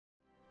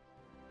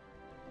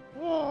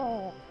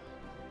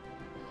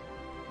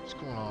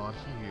What's going on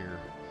here?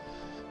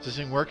 Is this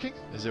thing working?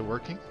 Is it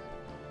working?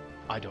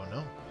 I don't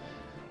know.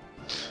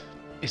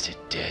 Is it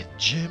dead,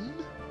 Jim?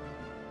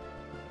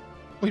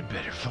 We'd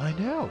better find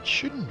out,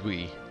 shouldn't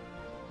we?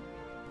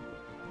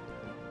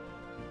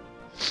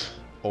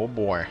 Oh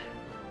boy.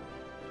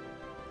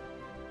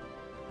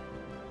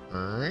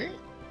 Alright.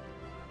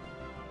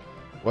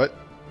 What?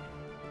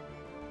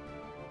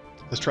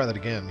 Let's try that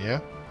again, yeah?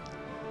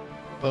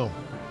 Boom.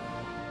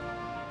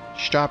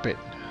 Stop it.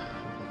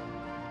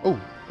 Oh,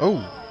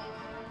 oh.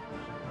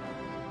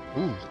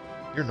 Ooh,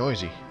 you're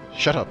noisy.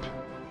 Shut up.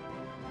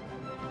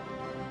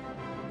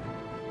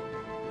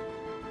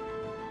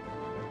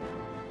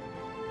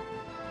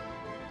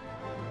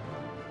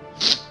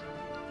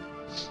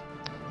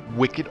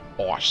 Wicked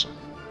awesome.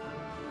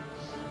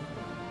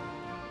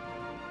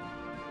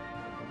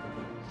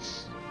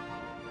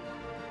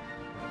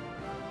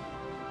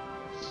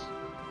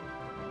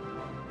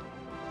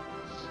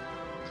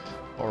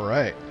 All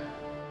right.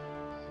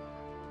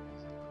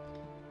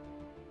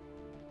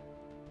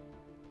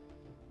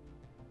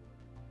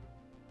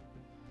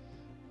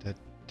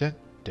 Da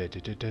da da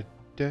da da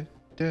da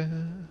da.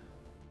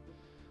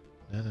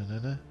 Na na na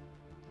na.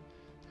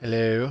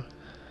 Hello.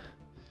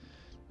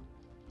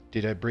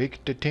 Did I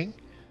break the thing?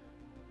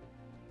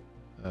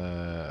 I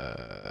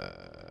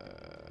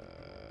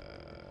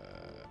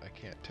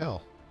can't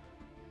tell.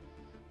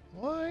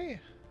 Why?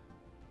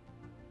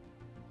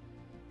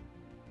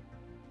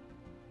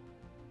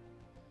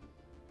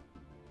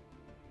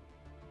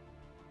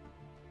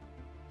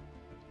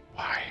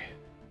 Why?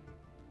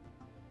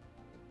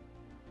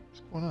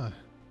 What's going on?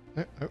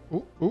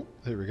 Oh, oh,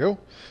 there we go.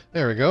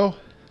 There we go.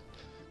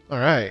 All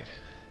right.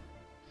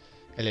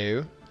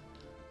 Hello.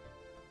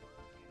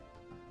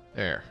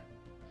 There.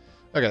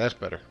 Okay, that's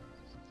better.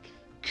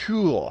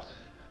 Cool.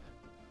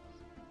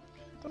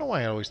 Don't know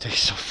why it always takes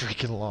so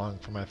freaking long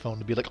for my phone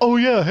to be like, oh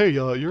yeah, hey,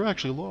 you're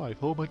actually live.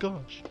 Oh my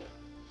gosh.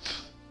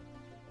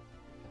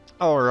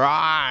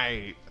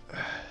 Alright.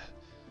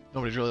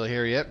 Nobody's really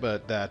here yet,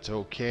 but that's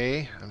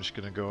okay. I'm just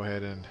going to go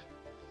ahead and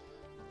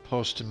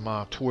post in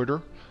my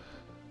Twitter.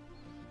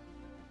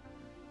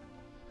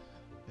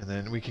 And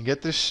then we can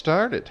get this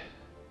started.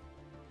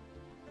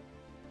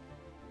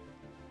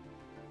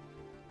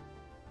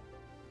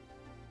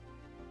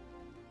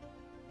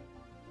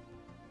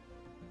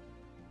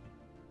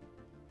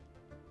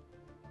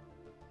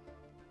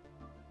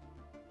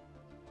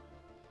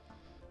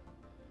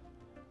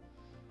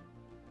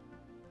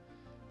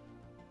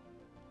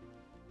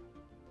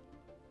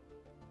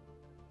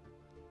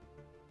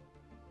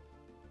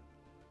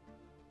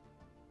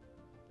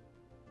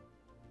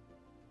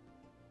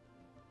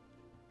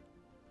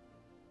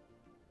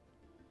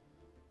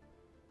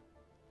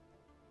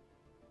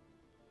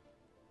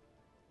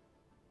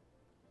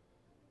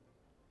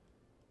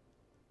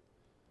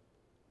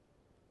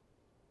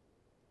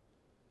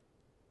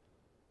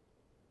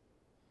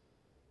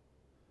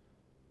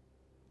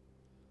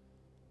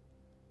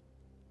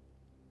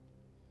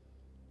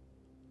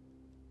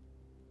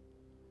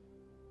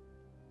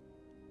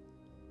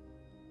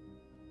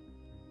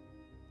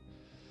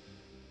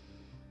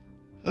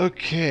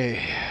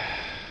 Okay.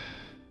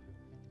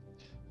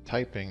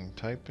 Typing,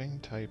 typing,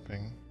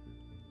 typing.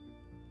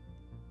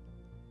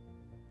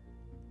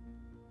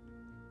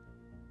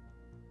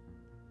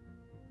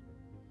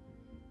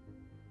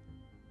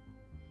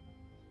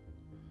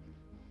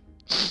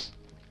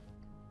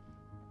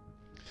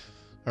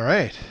 All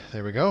right,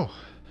 there we go.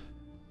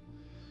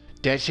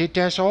 That's it,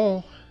 that's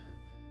all.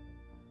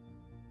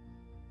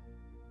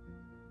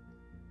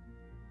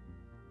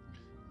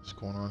 What's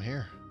going on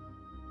here?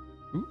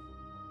 Ooh,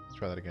 let's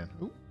try that again.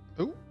 Ooh,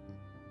 ooh,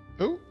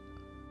 ooh.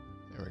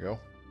 There we go.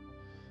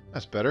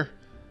 That's better.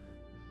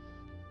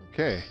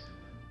 Okay.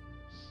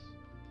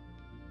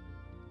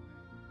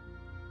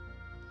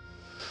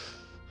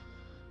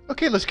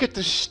 Okay, let's get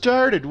this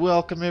started.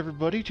 Welcome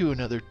everybody to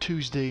another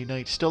Tuesday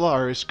night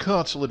Stellaris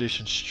Console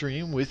Edition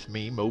stream with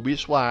me,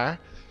 Mobius Y.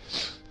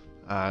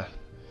 I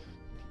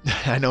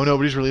know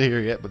nobody's really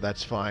here yet, but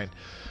that's fine.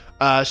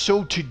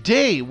 So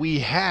today we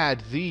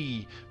had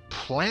the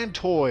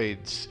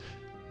Plantoids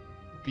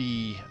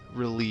be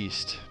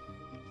released.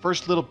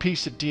 First little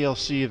piece of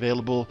DLC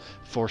available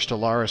for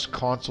Stellaris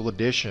Console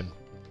Edition.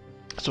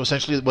 So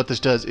essentially what this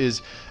does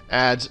is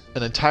adds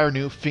an entire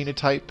new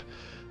phenotype,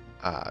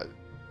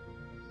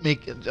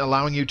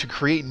 allowing you to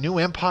create new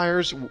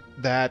empires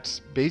that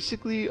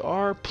basically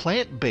are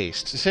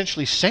plant-based,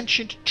 essentially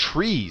sentient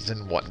trees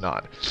and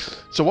whatnot.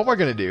 So what we're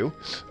going to do...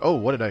 Oh,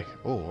 what did I...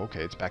 Oh,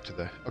 okay, it's back to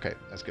the... Okay,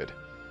 that's good.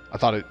 I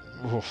thought it...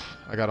 Oof,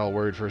 I got all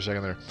worried for a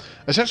second there.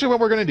 Essentially what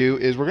we're going to do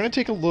is we're going to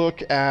take a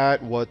look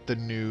at what the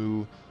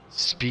new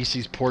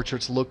species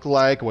portraits look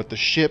like, what the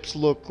ships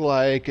look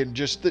like, and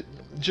just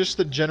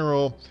the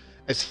general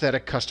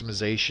aesthetic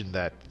customization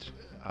that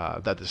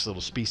this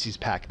little species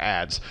pack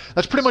adds.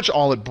 That's pretty much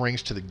all it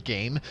brings to the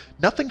game.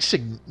 Nothing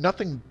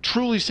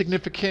truly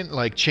significant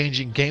like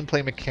changing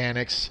gameplay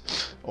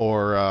mechanics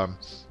or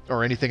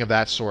anything of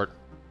that sort.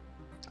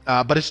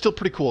 But it's still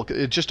pretty cool.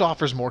 It just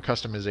offers more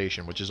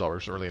customization, which is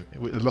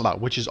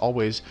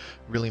always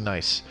really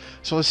nice.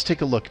 So let's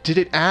take a look. Did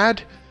it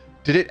add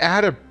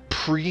a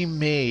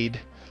pre-made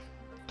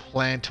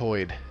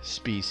plantoid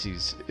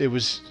species? It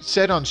was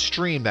said on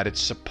stream that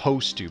it's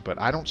supposed to, but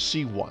I don't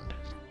see one.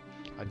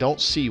 I don't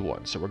see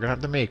one, so we're gonna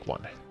have to make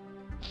one,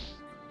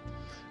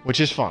 which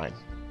is fine.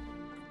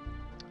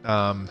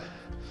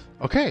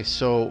 Okay,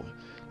 so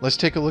let's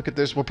take a look at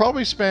this. We'll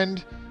probably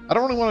spend, I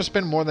don't really want to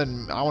spend more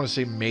than, I want to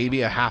say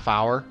maybe a half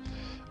hour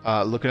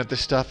looking at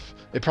this stuff.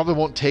 It probably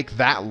won't take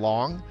that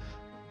long,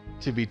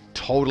 to be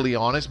totally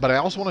honest, but I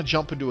also want to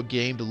jump into a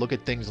game to look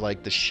at things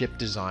like the ship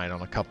design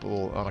on a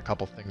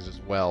couple things as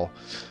well.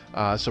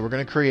 So we're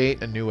going to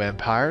create a new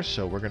empire.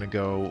 So we're going to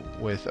go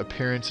with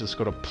appearance. Let's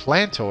go to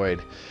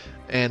Plantoid,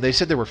 and they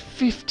said there were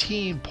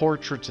 15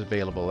 portraits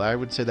available. I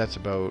would say that's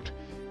about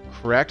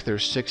correct.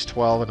 There's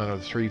 612 and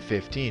another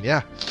 315.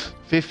 Yeah,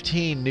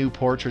 15 new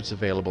portraits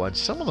available, and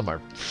some of them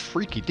are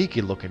freaky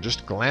deaky looking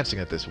just glancing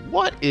at this.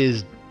 What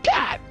is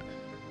that?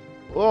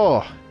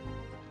 Oh,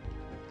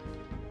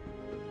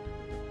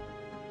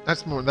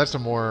 that's a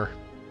more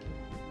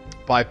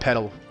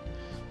bipedal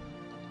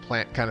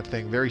plant kind of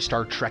thing, very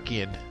Star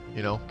Trekian,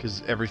 you know,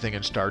 because everything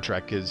in Star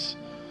Trek is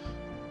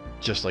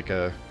just like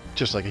a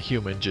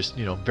human, just,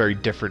 you know, very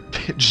different,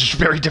 just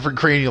very different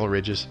cranial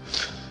ridges.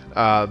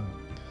 I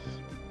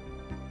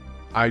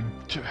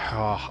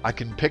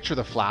can picture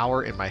the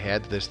flower in my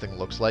head this thing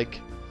looks like,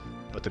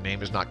 but the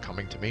name is not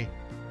coming to me.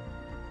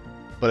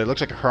 But it looks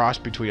like a cross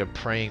between a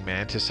praying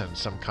mantis and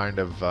some kind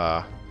of,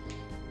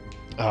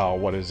 oh,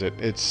 what is it?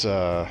 It's,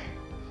 I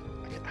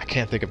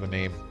can't think of the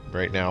name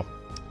right now.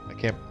 I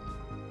can't.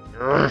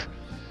 Urgh.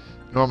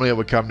 Normally it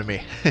would come to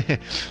me.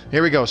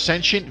 Here we go.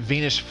 Sentient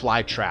Venus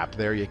flytrap.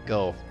 There you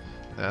go.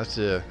 That's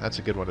a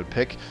good one to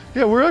pick.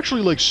 Yeah, we're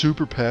actually like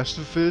super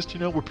pacifist, you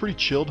know, we're pretty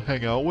chill to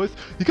hang out with.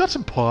 You got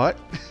some pot?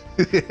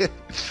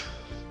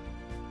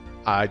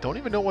 I don't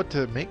even know what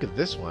to make of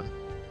this one.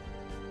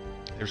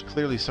 There's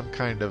clearly some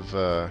kind of,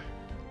 I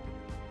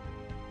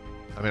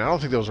mean, I don't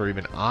think those are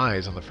even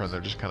eyes on the front, they're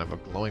just kind of a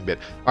glowing bit.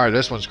 Alright,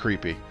 this one's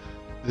creepy.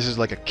 This is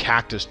like a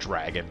cactus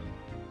dragon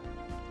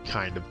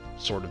kind of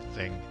sort of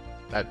thing.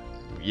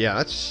 Yeah,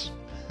 that's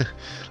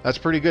that's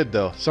pretty good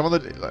though. Some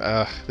of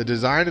the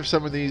design of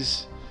some of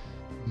these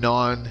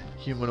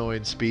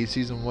non-humanoid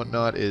species and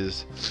whatnot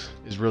is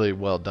really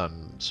well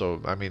done.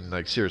 So I mean,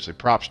 like, seriously,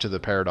 props to the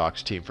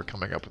Paradox team for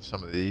coming up with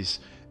some of these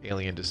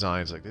alien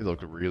designs. Like, they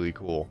look really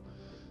cool.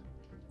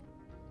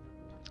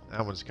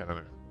 That one's kind of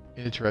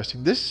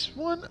interesting. This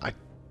one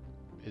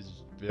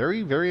is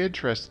very, very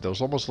interesting.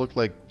 Those almost look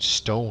like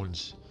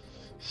stones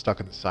stuck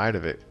in the side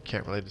of it.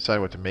 Can't really decide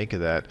what to make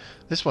of that.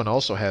 This one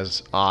also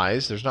has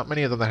eyes. There's not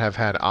many of them that have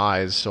had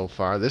eyes so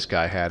far. This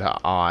guy had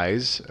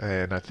eyes,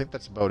 and I think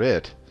that's about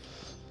it.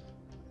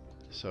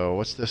 So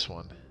what's this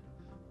one?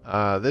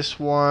 This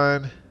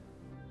one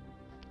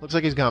looks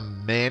like he's got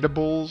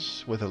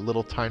mandibles with a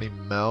little tiny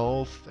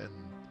mouth, and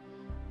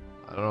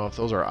I don't know if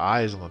those are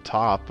eyes on the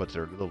top, but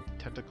they're little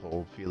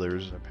tentacle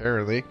feelers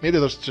apparently. Maybe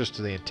those are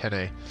just the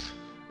antennae.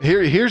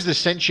 Here's the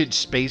sentient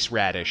space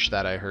radish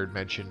that I heard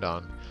mentioned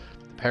on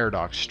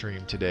Paradox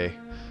stream today.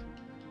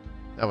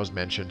 That was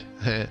mentioned.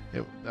 That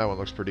one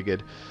looks pretty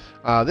good.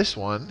 This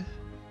one,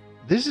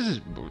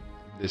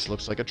 this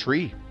looks like a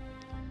tree.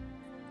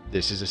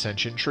 This is a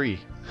sentient tree.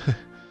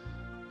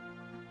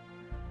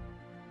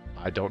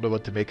 I don't know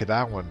what to make of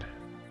that one.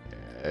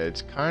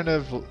 It's kind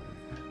of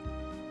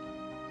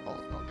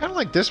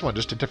like this one,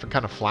 just a different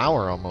kind of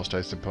flower almost,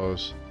 I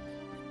suppose.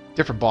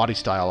 Different body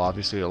style,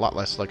 obviously, a lot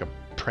less like a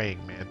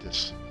praying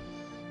mantis.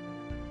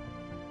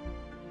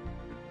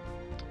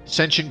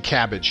 Sentient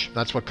cabbage.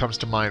 That's what comes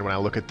to mind when I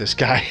look at this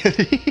guy.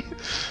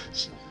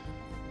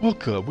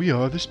 Welcome, we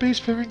are the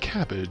spacefaring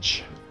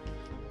cabbage.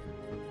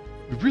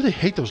 We really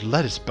hate those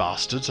lettuce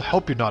bastards. I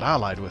hope you're not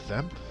allied with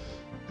them.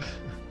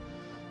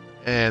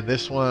 And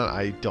this one,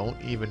 I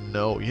don't even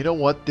know. You know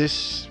what?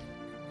 This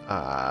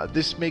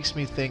makes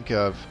me think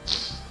of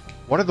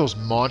one of those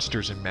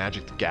monsters in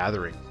Magic the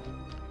Gathering.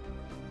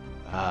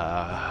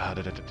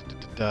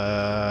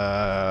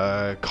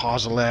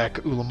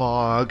 Kozilek,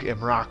 Ulamog,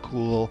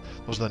 Emrakul.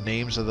 Those are the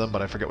names of them,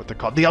 but I forget what they're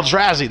called. The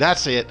Eldrazi,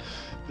 that's it.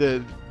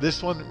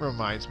 This one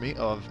reminds me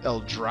of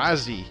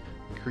Eldrazi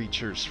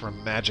creatures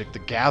from Magic the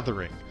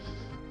Gathering.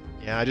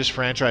 Yeah, I just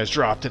franchise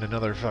dropped in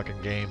another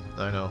fucking game.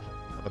 I know,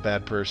 I'm a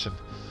bad person.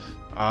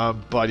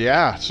 But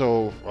yeah,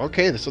 so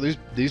okay, so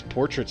these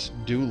portraits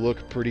do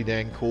look pretty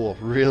dang cool.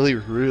 Really,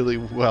 really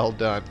well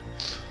done.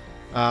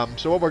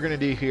 So what we're gonna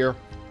do here,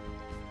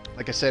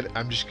 like I said,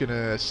 I'm just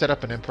gonna set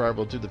up an empire.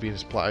 We'll do the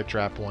Venus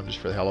flytrap one just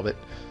for the hell of it.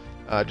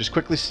 Just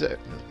quickly set.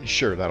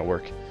 Sure, that'll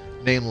work.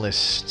 Name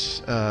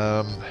lists.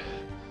 We'll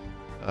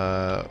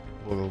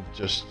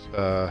just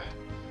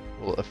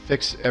we'll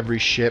affix every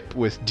ship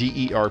with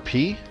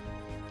DERP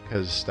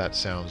because that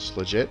sounds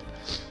legit.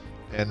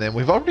 And then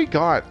we've already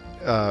got.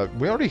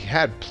 We already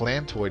had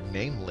Plantoid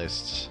name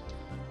lists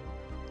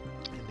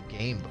in the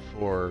game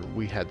before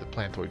we had the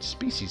Plantoids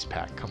Species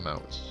Pack come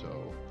out,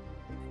 so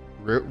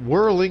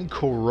Whirling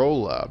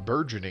corolla,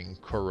 burgeoning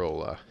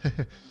corolla,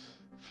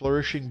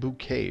 flourishing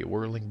bouquet,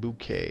 whirling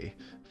bouquet,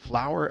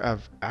 flower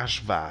of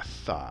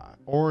Ashvatha,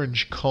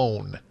 orange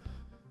cone,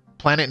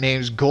 planet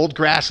names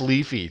goldgrass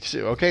leafy.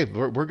 So, okay,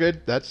 we're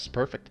good. That's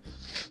perfect.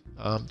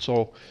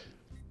 So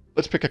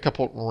let's pick a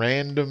couple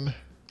random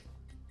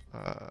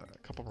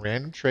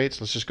traits.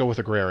 Let's just go with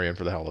agrarian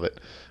for the hell of it.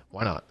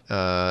 Why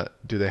not?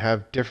 Do they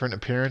have different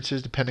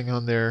appearances depending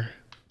on their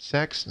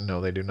sex?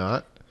 No, they do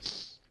not.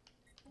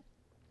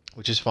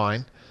 Which is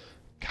fine.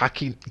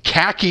 Khaki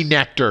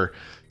nectar.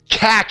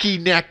 Khaki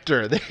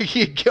nectar. There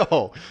you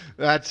go.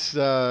 That's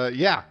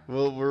yeah.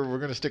 Well, we're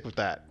gonna stick with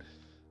that.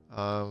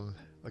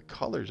 The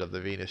colors of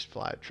the Venus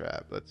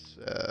flytrap. Let's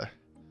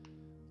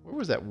where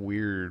was that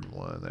weird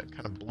one? That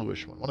kind of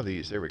bluish one. One of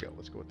these. There we go.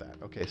 Let's go with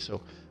that. Okay,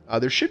 so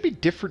there should be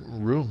different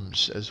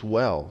rooms as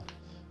well.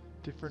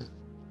 Different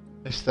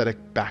aesthetic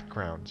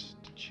backgrounds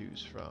to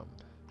choose from.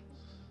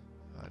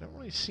 I don't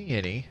really see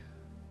any.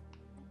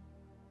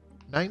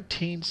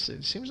 19,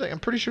 it seems like, I'm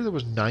pretty sure there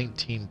was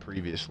 19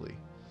 previously.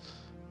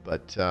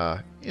 But,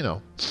 you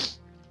know,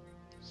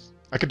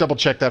 I could double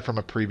check that from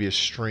a previous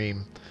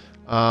stream.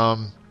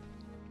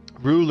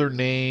 Ruler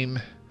name,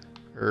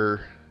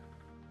 or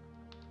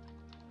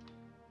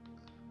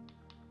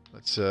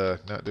let's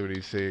not do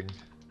anything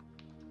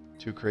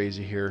too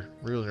crazy here.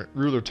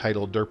 Ruler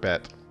title,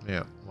 Derpet.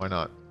 Yeah, why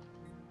not?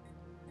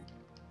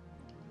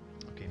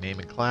 Okay, name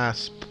and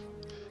class.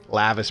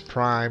 Lavis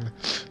Prime,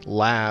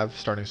 Lav,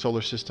 starting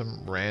solar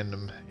system,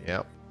 random,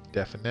 yep,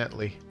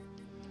 definitely.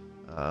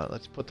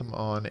 Let's put them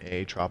on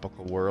a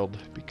tropical world,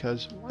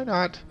 because why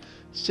not?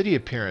 City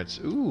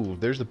appearance, ooh,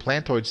 there's the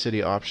Plantoid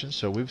city option,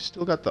 so we've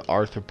still got the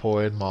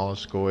arthropoid,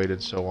 molluscoid,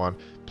 and so on.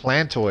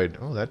 Plantoid,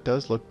 oh, that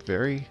does look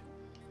very,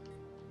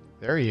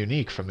 very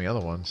unique from the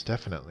other ones,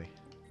 definitely.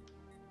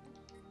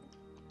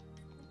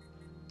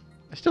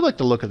 I still like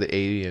the look of the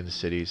alien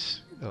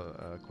cities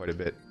quite a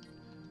bit,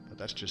 but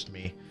that's just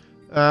me.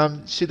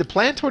 See, the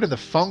plantoid and the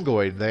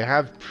fungoid, they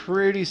have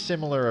pretty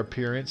similar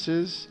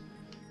appearances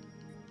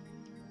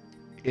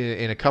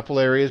in a couple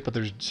areas, but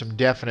there's some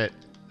definite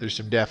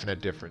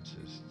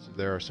differences. So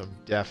there are some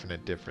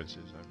definite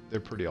differences. They're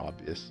pretty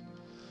obvious.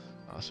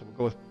 So we'll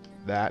go with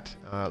that.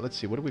 Let's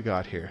see, what do we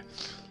got here?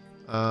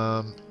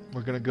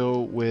 We're gonna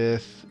go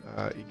with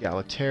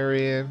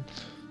egalitarian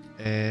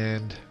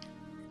and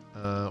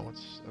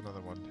what's another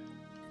one?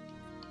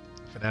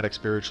 Fanatic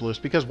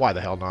spiritualist, because why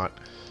the hell not?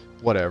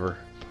 Whatever.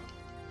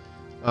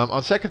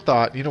 On second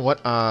thought, you know what?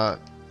 I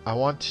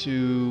want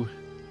to...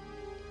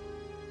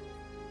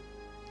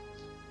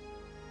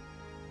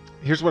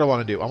 Here's what I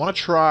want to do. I want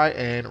to try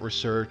and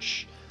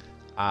research...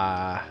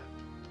 what's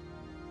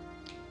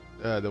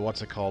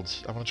it called?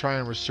 I want to try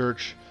and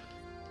research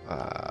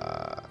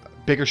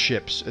bigger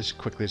ships as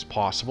quickly as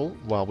possible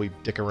while we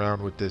dick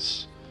around with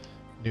this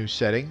new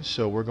setting.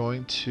 So we're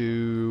going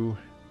to...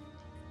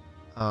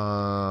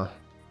 let's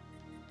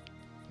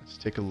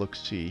take a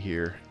look-see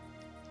here.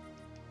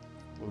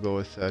 We'll go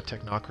with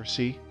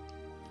technocracy,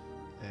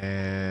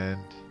 and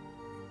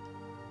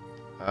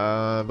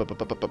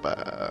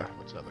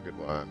what's another good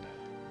one?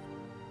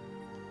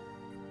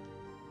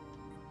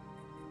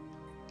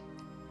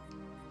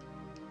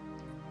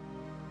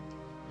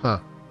 Huh?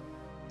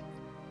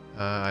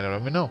 I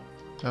don't even know.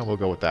 We'll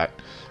go with that.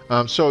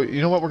 So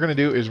you know what we're going to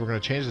do is we're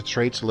going to change the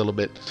traits a little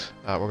bit.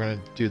 We're going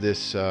to do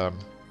this like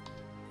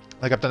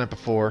I've done it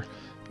before.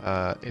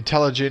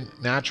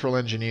 Intelligent, natural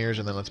engineers,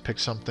 and then let's pick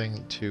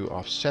something to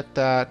offset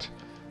that.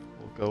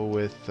 We'll go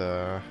with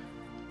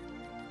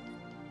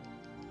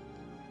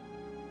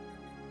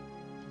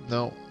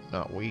no,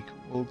 not weak.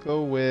 We'll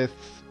go with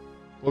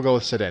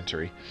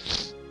sedentary.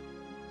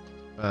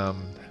 So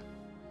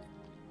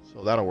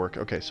that'll work.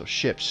 Okay, so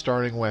ships,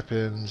 starting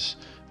weapons.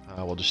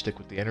 We'll just stick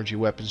with the energy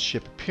weapons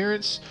ship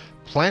appearance.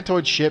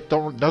 Plantoid ship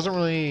doesn't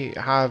really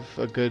have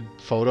a good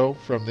photo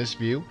from this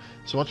view.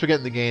 So once we get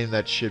in the game,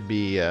 that should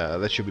be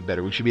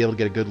better. We should be able to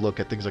get a good look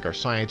at things like our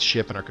science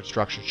ship and our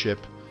construction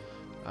ship.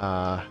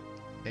 Yeah.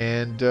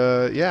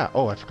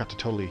 Oh, I forgot to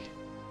totally...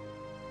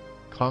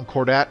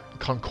 Concordat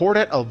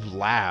of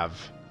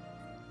Lav.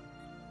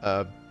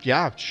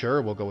 Yeah,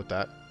 sure, we'll go with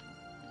that.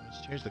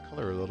 Let's change the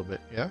color a little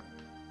bit, yeah?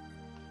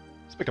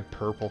 Let's make a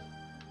purple.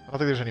 I don't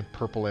think there's any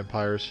purple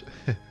empires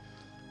in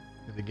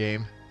the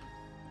game.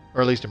 Or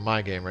at least in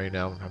my game right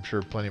now. I'm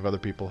sure plenty of other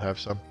people have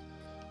some.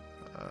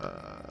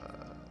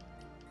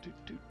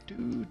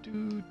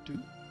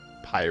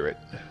 Pirate.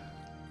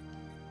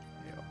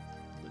 Yeah,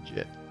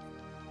 legit.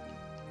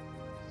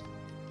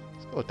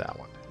 Let's go with that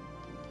one.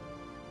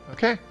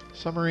 Okay,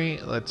 summary.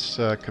 Let's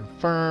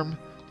confirm.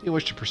 Do you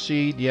wish to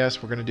proceed?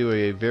 Yes, we're going to do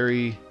a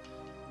very...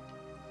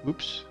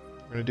 Oops.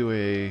 We're going to do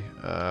a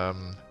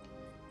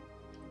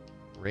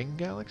ring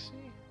galaxy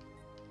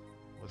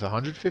with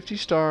 150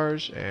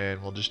 stars, and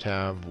we'll just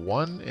have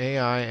one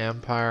AI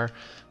empire.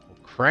 We'll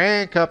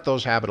crank up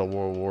those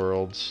habitable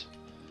worlds.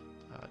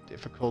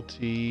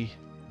 Difficulty,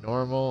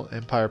 normal,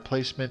 empire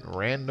placement,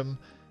 random,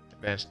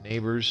 advanced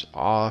neighbors,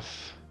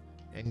 off,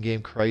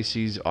 endgame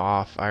crises,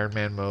 off, Iron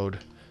Man mode,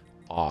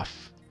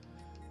 off.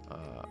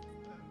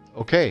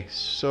 Okay,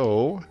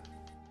 so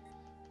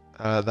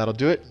that'll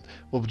do it.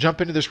 We'll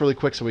jump into this really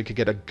quick so we could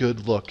get a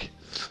good look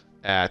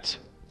at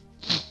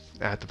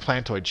the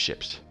Plantoid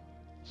ships.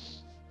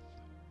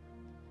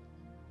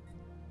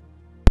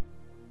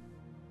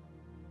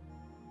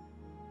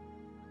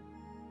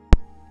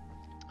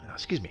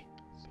 Excuse me.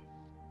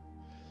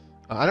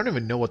 I don't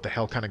even know what the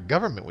hell kind of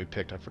government we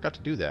picked. I forgot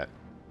to do that.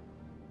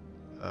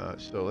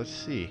 So let's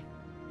see.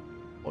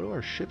 What do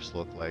our ships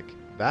look like?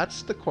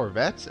 That's the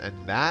corvettes, and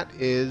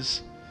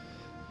that's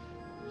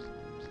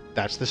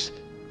this.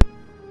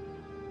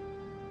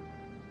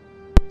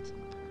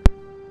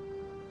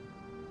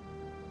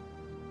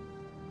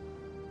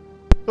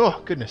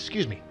 Oh, goodness,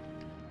 excuse me.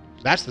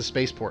 That's the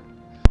spaceport.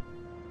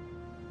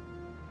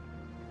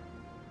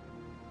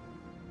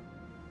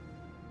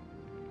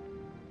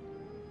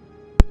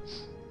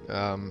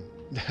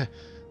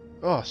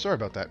 Oh, sorry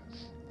about that.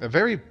 A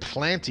very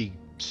planty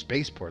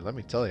spaceport, let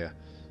me tell you.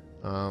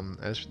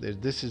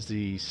 This is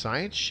the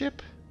science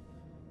ship?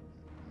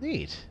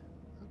 Neat.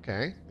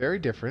 Okay, very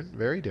different,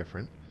 very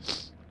different.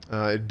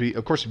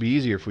 Of course, it'd be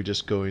easier if we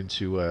just go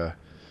into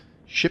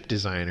ship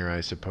designer,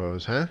 I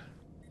suppose, huh?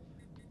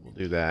 We'll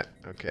do that.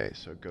 Okay,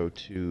 so go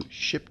to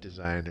ship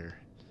designer.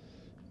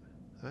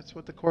 That's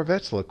what the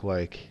corvettes look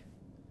like.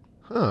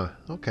 Huh,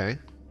 okay.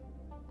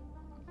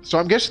 So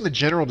I'm guessing the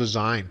general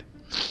design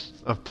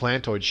of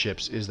Plantoid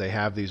ships is they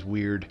have these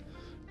weird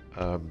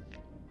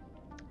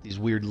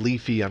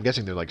leafy, I'm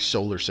guessing they're like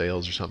solar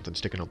sails or something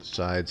sticking out the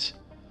sides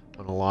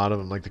on a lot of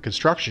them. Like the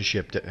construction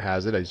ship that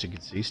has it, as you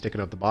can see,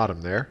 sticking out the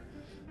bottom there.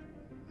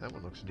 That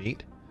one looks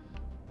neat.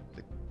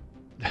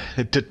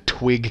 The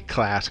Twig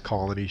class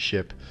colony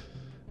ship.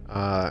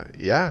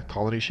 Yeah,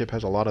 colony ship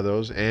has a lot of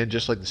those, and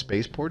just like the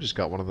spaceport, it's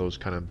got one of those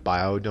kind of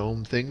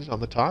biodome things on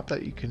the top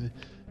that you can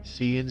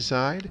see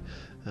inside.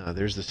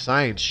 There's the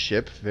science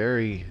ship.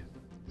 It's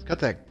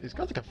got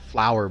like a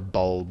flower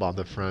bulb on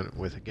the front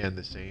with, again,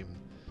 the same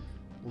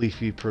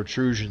leafy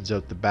protrusions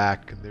out the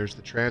back. And there's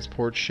the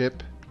transport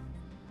ship.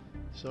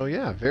 So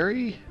yeah,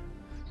 very,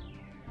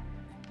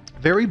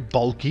 very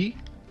bulky,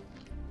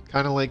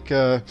 kind of like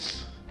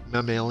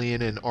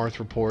mammalian and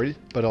arthropod,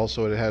 but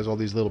also it has all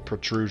these little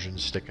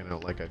protrusions sticking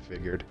out, like I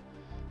figured.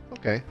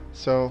 Okay,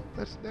 so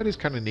that is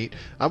kind of neat.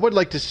 I would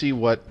like to see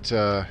what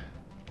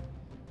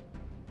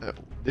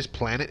this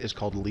planet is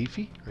called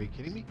Leafy. Are you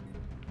kidding me?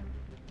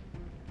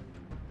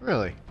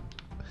 Really?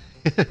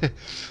 The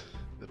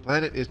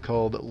planet is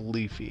called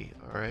Leafy.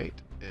 All right.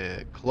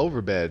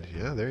 Cloverbed.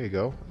 Yeah, there you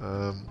go.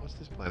 What's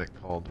this planet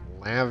called?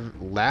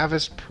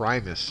 Lavis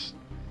Primus.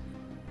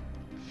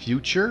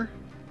 Future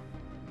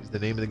is the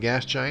name of the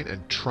gas giant,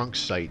 and Trunk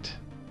Site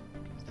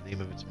is the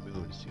name of its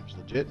moon. Seems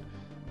legit.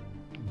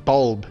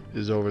 Bulb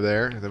is over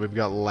there, and then we've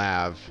got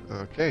Lav.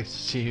 Okay,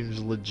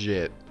 seems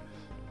legit.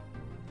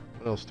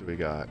 What else do we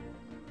got?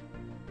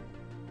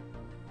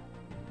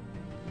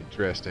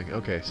 Interesting.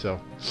 Okay, so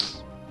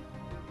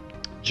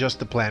just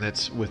the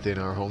planets within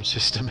our home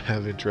system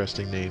have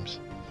interesting names.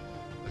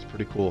 That's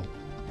pretty cool.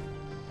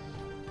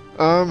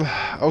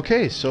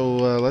 Okay, so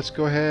let's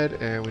go ahead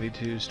and we need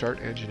to start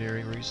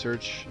engineering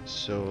research.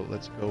 So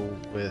let's go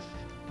with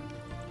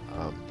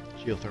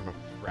geothermal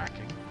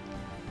fracking.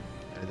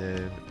 And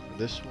then for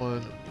this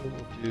one,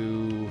 we'll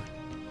do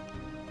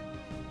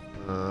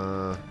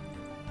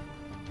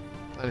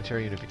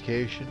planetary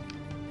unification.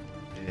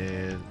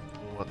 And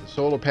we'll want the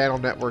solar panel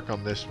network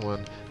on this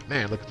one.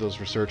 Man, look at those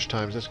research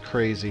times. That's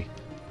crazy.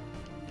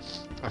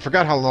 I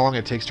forgot how long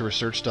it takes to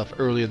research stuff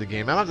early in the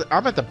game.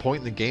 I'm at the point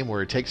in the game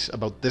where it takes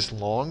about this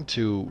long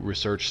to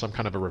research some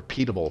kind of a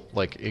repeatable,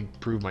 like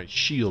improve my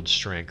shield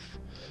strength.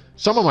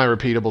 Some of my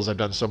repeatables I've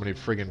done so many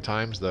friggin'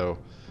 times, though,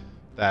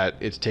 that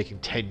it's taking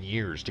 10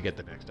 years to get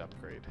the next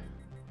upgrade.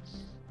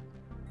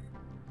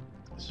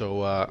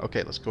 So,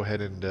 okay, let's go ahead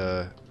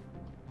and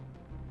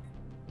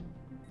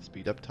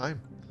speed up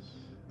time.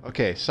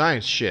 Okay,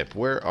 science ship,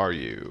 where are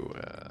you?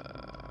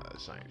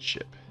 Science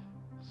ship.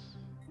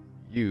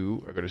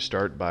 You are going to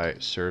start by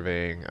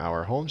surveying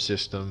our home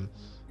system,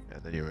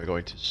 and then you're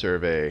going to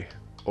survey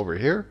over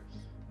here,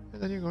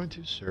 and then you're going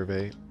to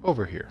survey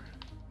over here.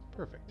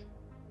 Perfect.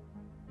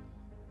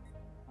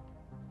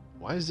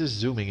 Why is this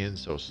zooming in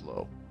so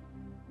slow?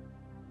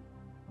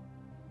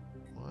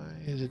 Why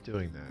is it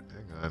doing that?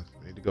 Hang on.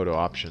 I need to go to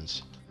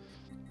options.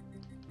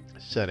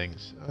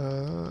 Settings.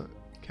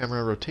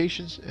 Camera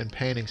rotations and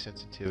panning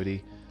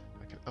sensitivity.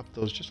 I can up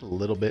those just a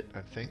little bit,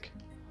 I think.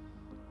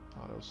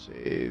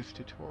 Autosave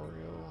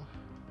tutorial.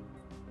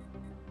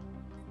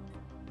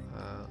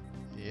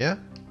 Yeah.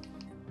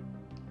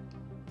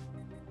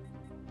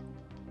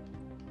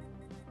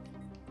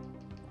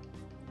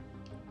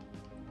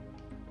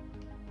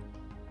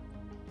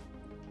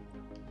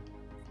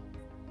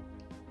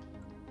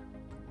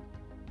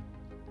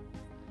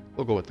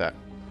 We'll go with that.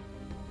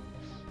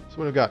 So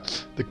what we've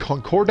got? The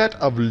Concordat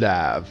of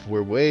Lav.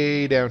 We're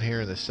way down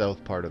here in the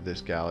south part of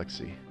this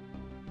galaxy.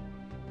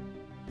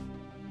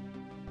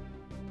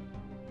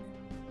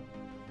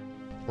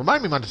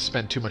 Remind me not to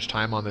spend too much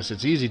time on this.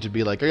 It's easy to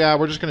be like, oh, yeah,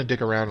 we're just going to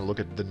dick around and look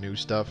at the new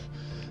stuff.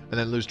 and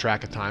then lose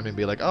track of time and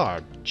be like, oh,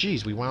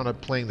 geez, we wound up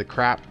playing the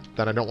crap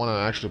that I don't want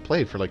to actually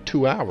play for like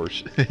 2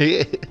 hours.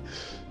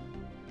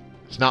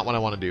 It's not what I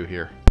want to do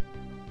here.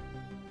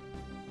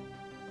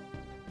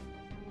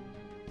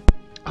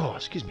 Oh,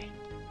 excuse me.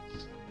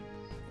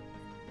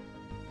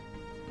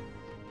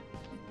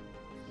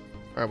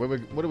 All right,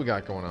 what do we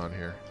got going on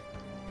here?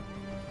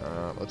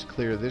 Let's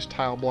clear this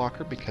tile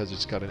blocker because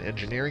it's got an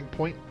engineering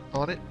point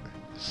on it.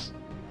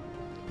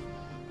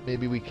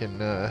 Maybe we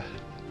can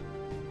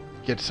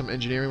get some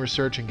engineering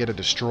research and get a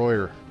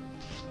destroyer,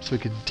 so we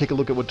can take a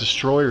look at what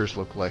destroyers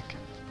look like.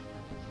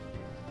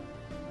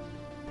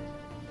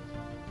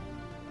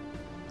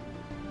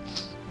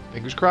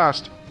 Fingers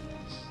crossed.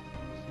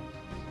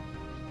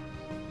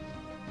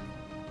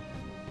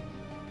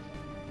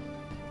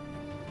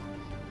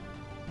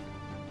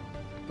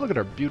 Look at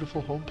our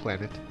beautiful home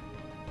planet.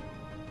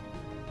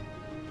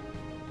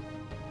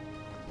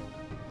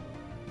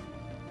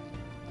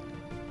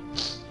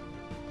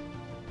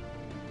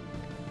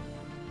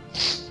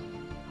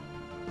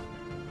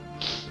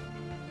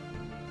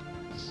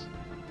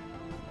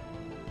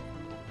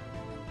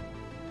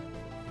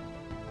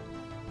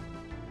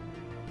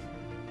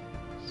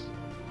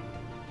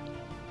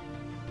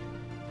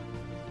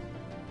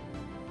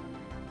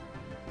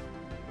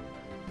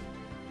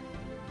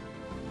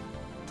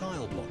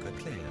 Tile blocker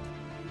cleared.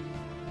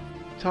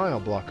 Tile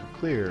blocker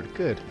cleared.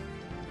 Good.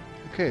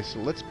 Okay, so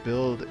let's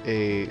build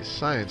a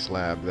science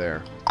lab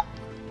there.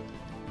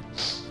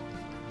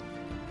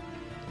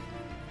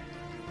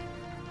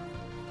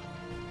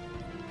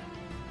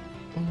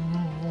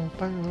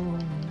 I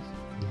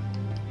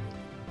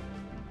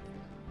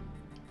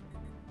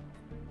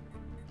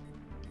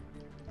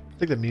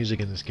think the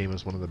music in this game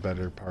is one of the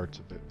better parts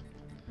of it.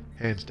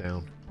 Hands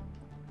down.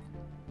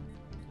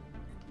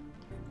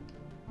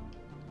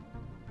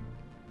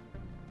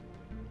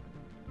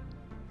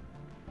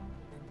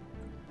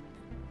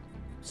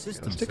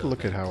 Let's take a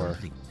look at how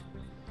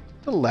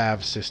the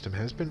lab system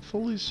has been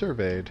fully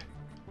surveyed.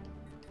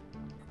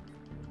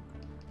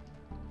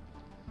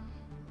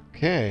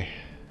 Okay.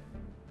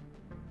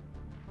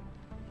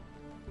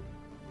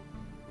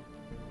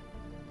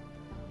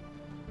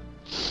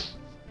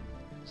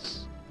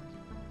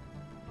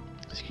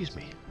 Excuse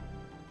me.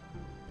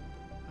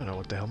 I don't know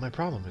what the hell my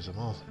problem is. I'm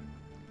all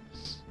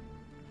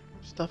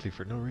stuffy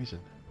for no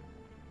reason.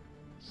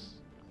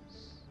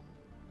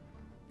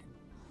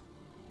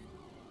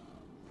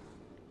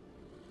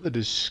 The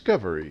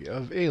discovery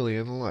of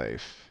alien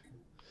life.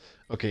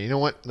 Okay, you know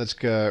what? Let's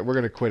go. We're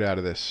gonna quit out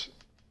of this.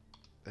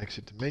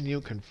 Exit to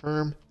menu,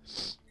 confirm,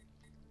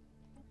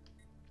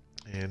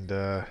 and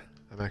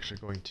I'm actually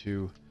going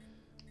to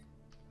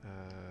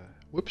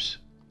whoops,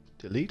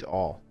 delete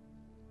all.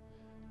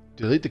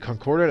 Delete the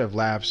concordate of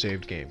lab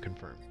saved game.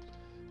 Confirm.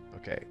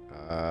 Okay.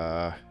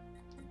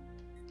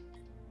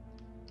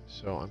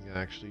 So I'm gonna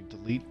actually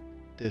delete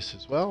this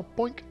as well.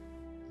 Boink.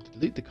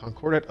 Delete the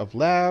concordate of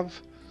lab.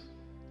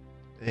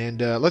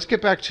 And let's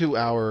get back to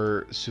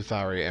our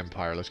Suthari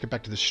Empire. Let's get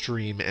back to the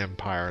stream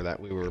empire that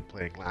we were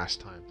playing last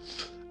time.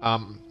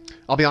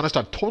 I'll be honest,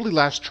 I've totally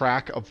lost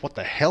track of what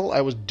the hell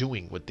I was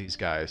doing with these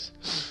guys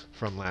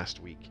from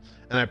last week.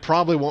 And I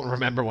probably won't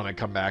remember when I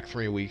come back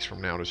 3 weeks from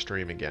now to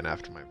stream again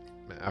after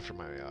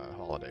my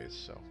holidays.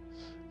 So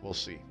we'll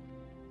see.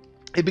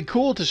 It'd be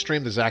cool to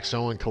stream the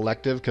Zaxxon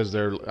Collective because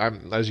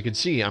as you can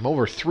see, I'm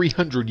over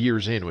 300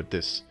 years in with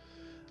this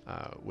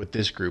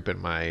group,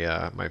 and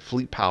my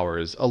fleet power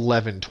is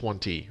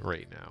 1120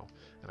 right now,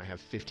 and I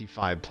have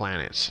 55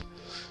 planets.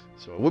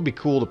 So it would be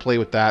cool to play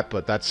with that,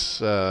 but that's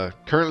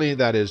currently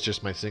that is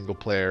just my single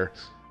player.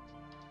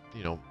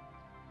 You know,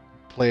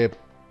 play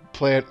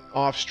it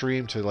off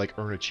stream to like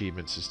earn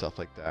achievements and stuff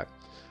like that.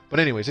 But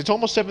anyways, it's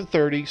almost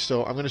 7:30,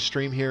 so I'm gonna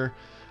stream here.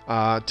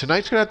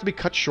 Tonight's gonna have to be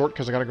cut short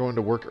because I gotta go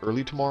into work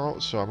early tomorrow,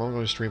 so I'm only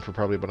gonna stream for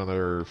probably about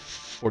another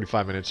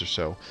 45 minutes or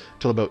so,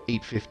 till about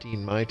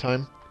 8:15 my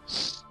time.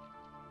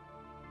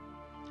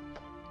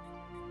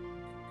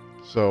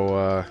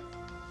 So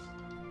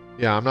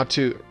yeah, I'm not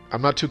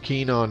too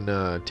keen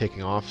on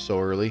taking off so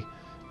early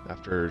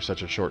after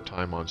such a short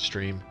time on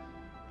stream,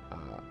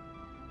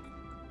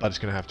 but it's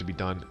gonna have to be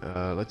done.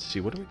 Let's see,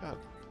 what do we got?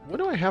 What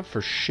do I have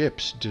for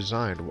ships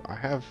designed? I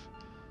have,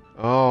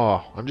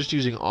 oh, I'm just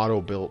using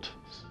auto-built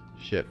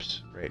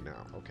ships right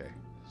now. Okay,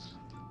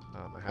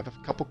 I have a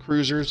couple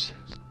cruisers.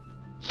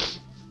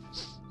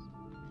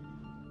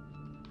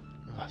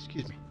 Oh,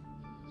 excuse me.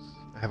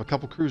 I have a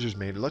couple cruisers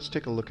made. Let's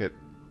take a look at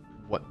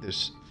what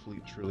this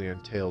fleet truly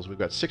entails. We've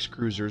got 6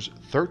 cruisers,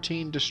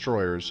 13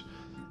 destroyers,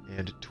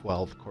 and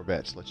 12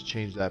 corvettes. Let's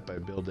change that by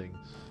building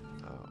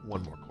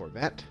 1 more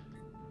corvette.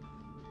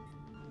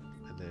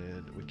 And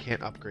then we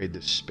can't upgrade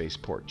this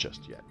spaceport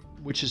just yet,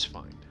 which is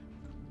fine.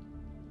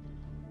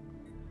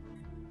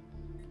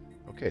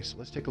 Okay, so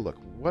let's take a look.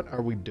 What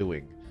are we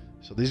doing?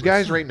 So these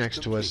guys right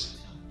next to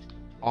us,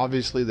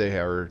 obviously they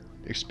are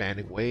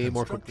expanding way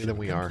more quickly than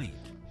we are,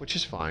 which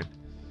is fine.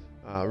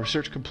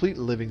 Research complete,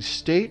 living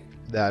state.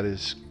 That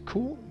is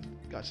cool.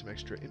 Got some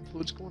extra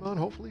influence going on,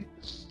 hopefully.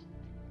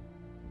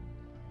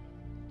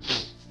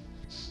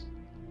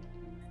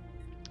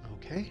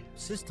 Okay.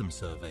 System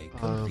survey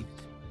complete.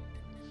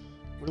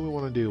 What do we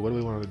want to do? What do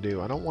we want to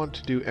do? I don't want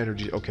to do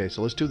energy. Okay,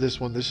 so let's do this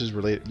one. This is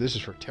related. This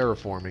is for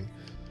terraforming.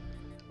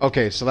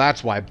 Okay, so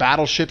that's why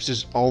battleships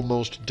is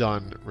almost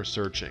done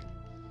researching.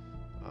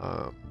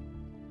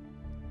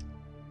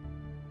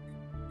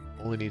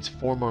 Only needs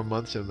 4 more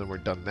months, and then we're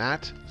done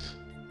that.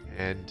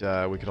 And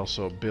we could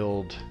also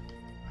build,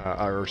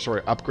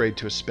 upgrade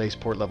to a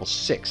spaceport level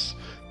 6.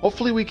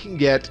 Hopefully, we can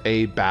get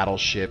a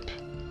battleship.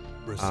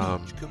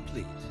 Research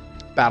complete.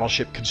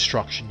 Battleship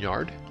construction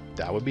yard.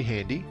 That would be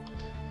handy,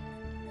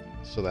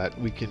 so that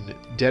we can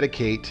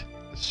dedicate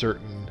a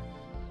certain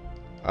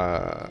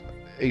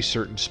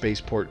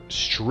spaceport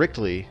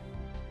strictly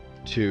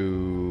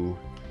to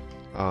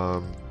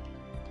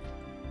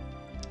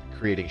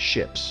creating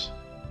ships.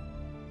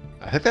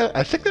 I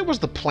think that was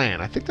the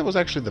plan. I think that was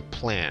actually the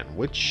plan.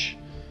 Which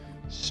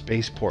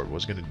spaceport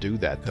was going to do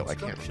that, though? I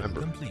can't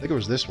remember. I think it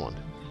was this one.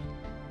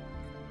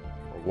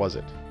 Or was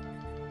it?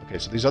 Okay,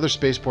 so these other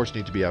spaceports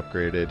need to be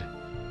upgraded.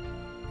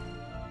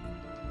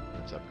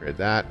 Let's upgrade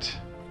that.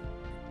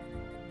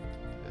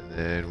 And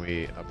then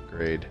we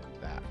upgrade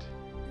that.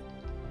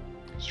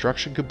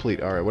 Construction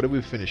complete. Alright, what did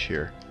we finish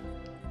here?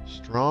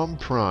 Strom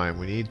Prime.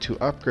 We need to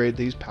upgrade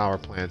these power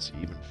plants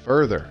even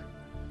further.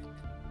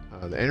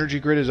 The energy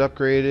grid is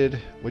upgraded,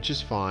 which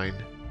is fine.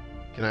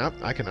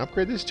 I can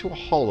upgrade this to a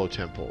holo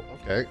temple.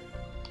 Okay.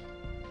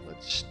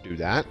 Let's do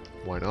that.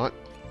 Why not?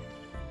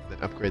 Then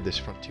upgrade this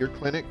frontier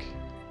clinic.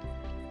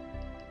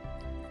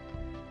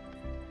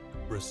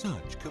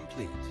 Research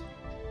complete.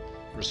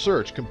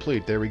 Research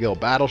complete. There we go.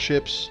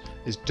 Battleships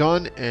is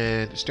done,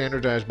 and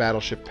standardized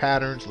battleship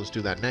patterns. Let's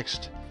do that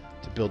next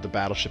to build the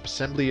battleship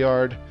assembly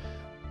yard.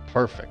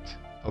 Perfect.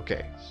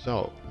 Okay,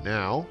 so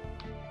now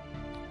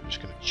I'm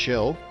just going to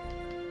chill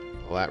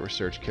while that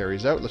research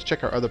carries out. Let's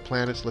check our other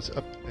planets. Let's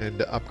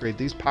upgrade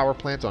these power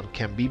plants on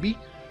Kambibi.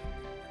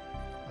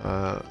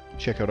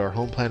 Check out our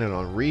home planet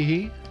on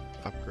Rihi.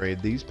 Upgrade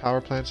these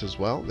power plants as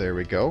well. There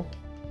we go.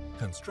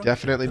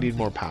 Definitely need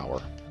more power.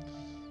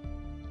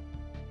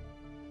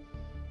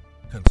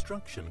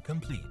 Construction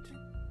complete.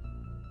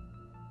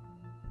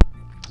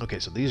 Okay,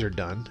 so these are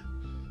done.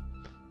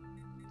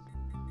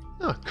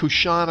 Oh,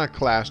 Kushana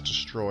class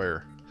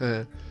destroyer.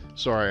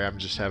 Sorry, I'm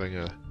just having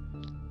a...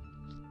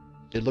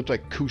 It looked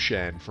like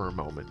Kushan for a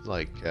moment,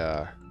 like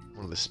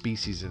one of the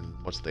species in,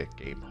 what's that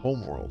game?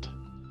 Homeworld,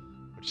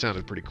 which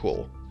sounded pretty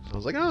cool. I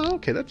was like, oh,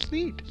 okay, that's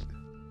neat.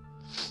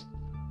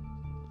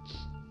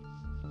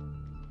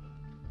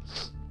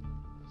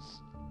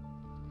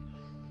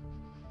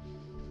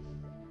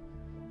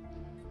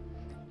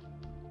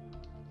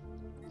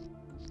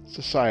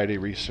 Society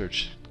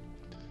research.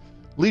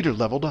 Leader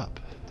leveled up.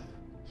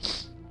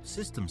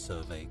 System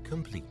survey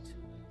complete.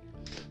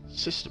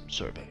 System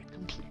survey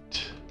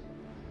complete.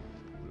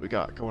 What do we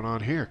got going on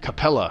here?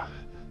 Capella.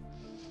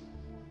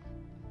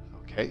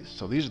 Okay,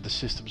 so these are the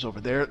systems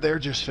over there. They're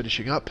just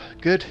finishing up.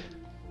 Good.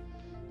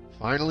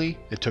 Finally,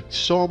 it took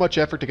so much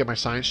effort to get my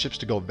science ships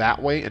to go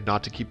that way and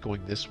not to keep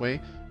going this way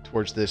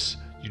towards this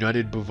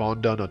United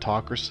Buvondan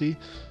autocracy.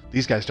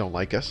 These guys don't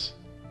like us.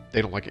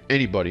 They don't like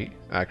anybody,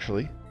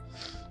 actually.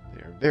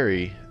 They're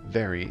very,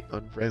 very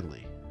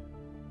unfriendly.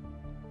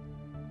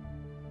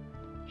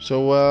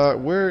 So,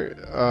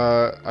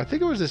 I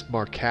think it was this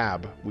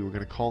Markab. We were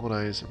going to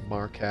colonize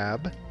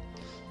Markab.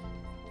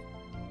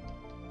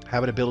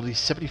 Habitability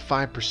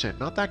 75%.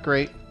 Not that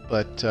great,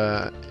 but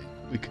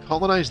we could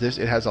colonize this.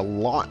 It has a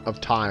lot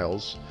of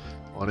tiles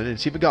on it.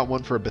 It's even got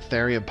one for a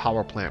Betharian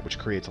power plant, which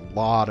creates a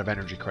lot of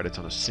energy credits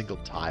on a single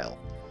tile.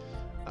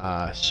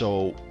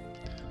 So,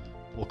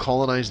 we'll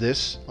colonize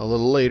this a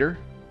little later.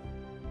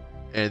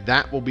 And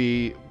that will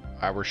be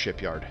our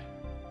shipyard,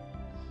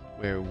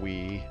 where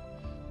we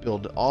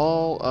build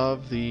all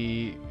of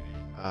the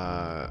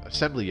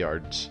assembly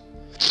yards,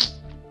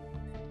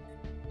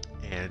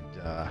 and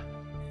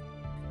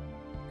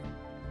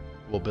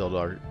we'll build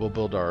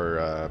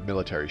our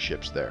military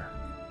ships there.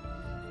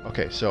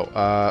 Okay, so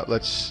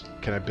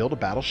can I build a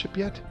battleship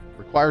yet?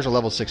 Requires a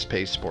level 6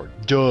 spaceport.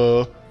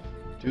 Duh.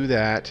 Do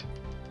that.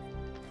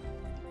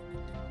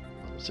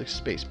 Level 6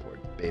 spaceport,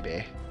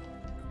 baby.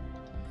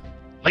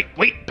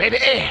 Lightweight, baby!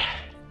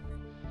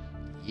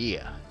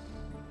 Yeah.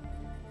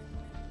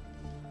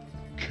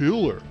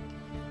 Killer.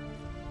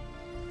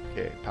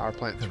 Okay, power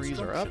plant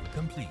 3s are up.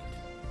 Complete.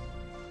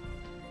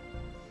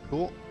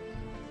 Cool.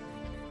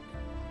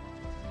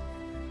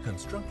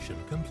 Construction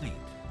complete.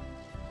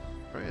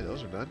 Alright,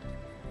 those are done.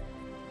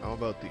 How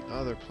about the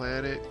other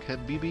planet?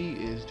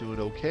 Kambibi is doing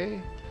okay.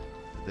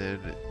 And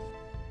then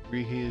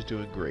Rihi is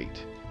doing great.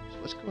 So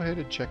let's go ahead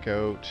and check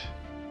out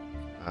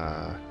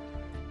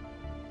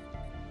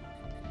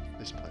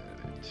this planet.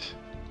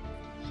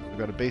 So we've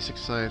got a basic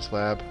science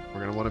lab.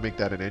 We're going to want to make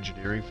that an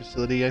engineering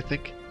facility, I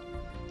think.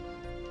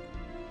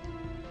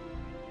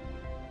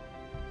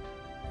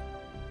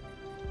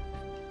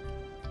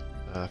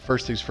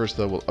 First things first,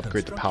 though, we'll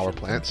upgrade the power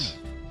plants.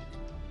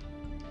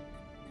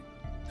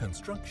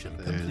 Construction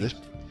and this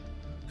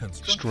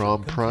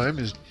Strom Prime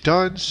is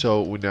done,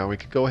 so now we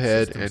can go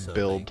ahead and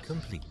build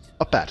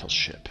a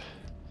battleship.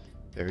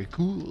 Very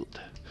good.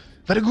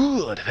 Very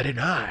good. Very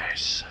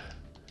nice.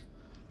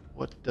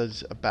 What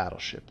does a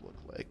battleship look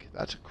like?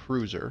 That's a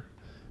cruiser.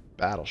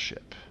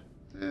 Battleship.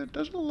 It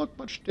doesn't look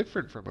much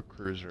different from a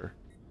cruiser.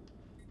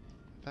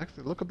 In fact,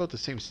 they look about the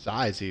same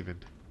size even.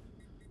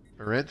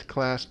 Arenth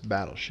class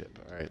battleship.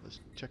 Alright, let's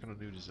check on a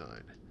new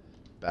design.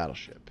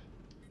 Battleship.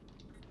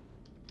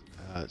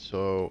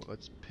 So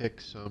let's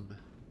pick some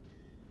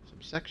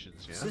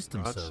sections, yeah.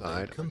 System Broadside,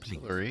 survey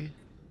complete. artillery,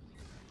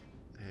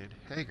 and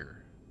hangar.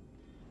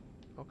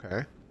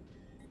 Okay.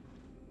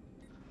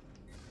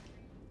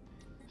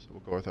 So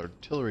we'll go with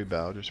artillery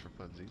bow just for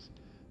funsies.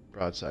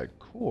 Broadside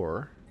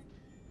core.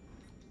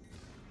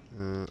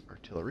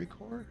 Artillery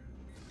core.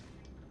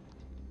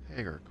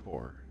 Hangar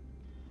core.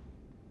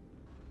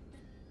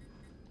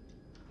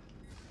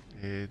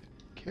 And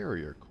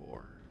carrier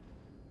core.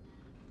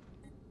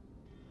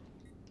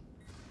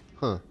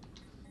 Huh.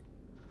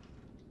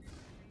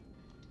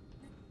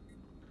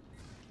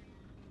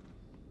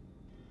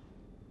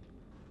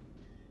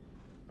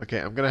 Okay,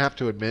 I'm gonna have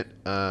to admit,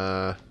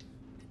 oh.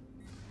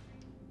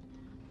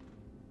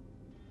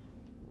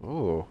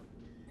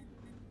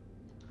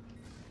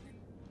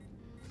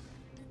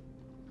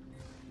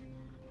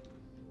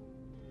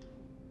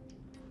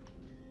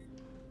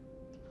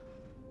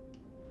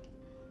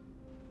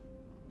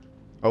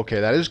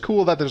 Okay, that is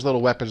cool that there's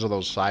little weapons on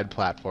those side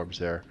platforms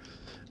there.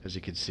 As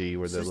you can see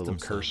where the little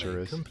cursor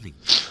is. Complete.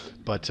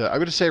 But I'm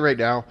going to say right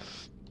now,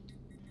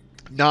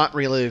 not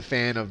really a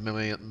fan of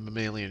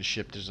mammalian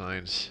ship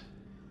designs.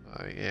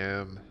 I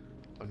am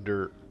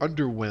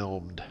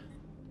underwhelmed.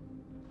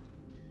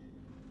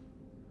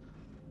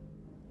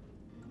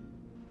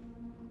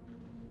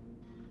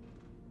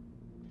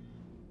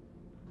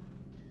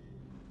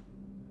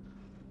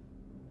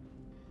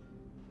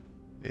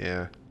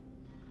 Yeah.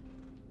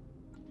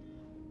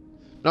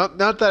 Not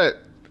that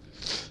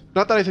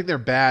I think they're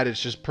bad.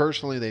 It's just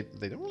personally they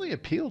don't really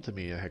appeal to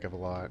me a heck of a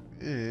lot.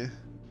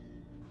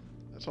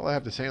 That's all I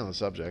have to say on the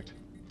subject.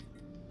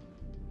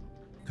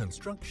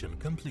 Construction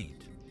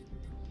complete.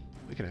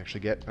 We can actually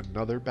get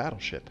another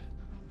battleship,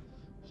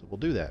 so we'll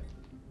do that.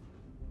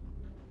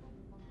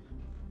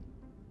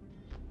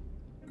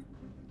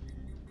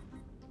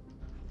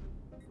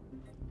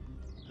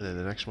 And then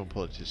the next one,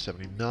 pull it to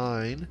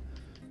 79,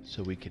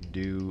 so we can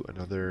do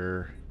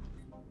another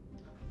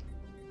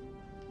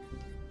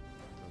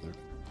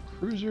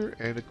cruiser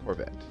and a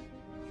corvette.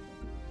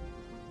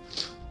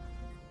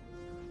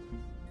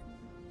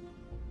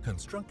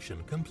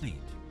 Construction complete.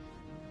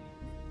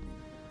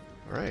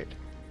 All right.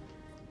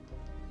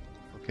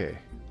 Okay.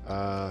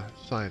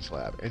 Science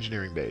lab,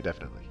 engineering bay,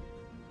 definitely.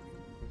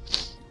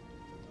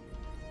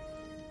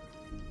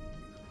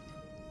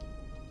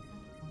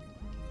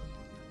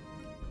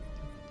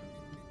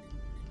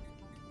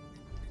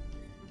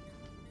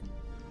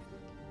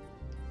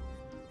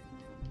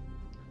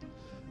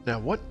 Now,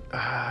 what?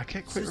 I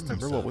can't quite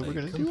remember what we were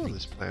going to do on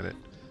this planet,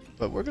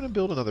 but we're going to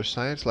build another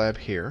science lab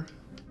here.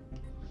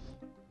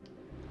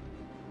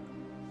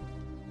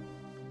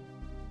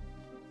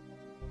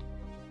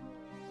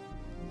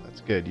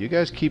 That's good. You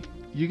guys keep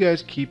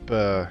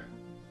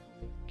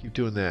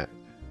doing that.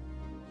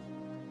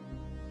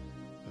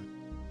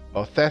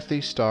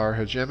 Othethi Star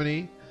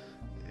Hegemony,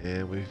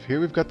 and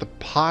we've got the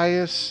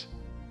Pious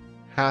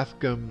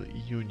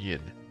Hathgum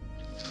Union.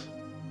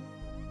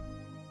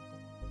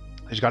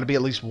 There's got to be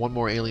at least one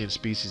more alien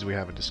species we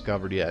haven't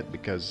discovered yet,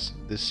 because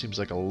this seems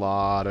like a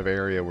lot of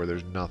area where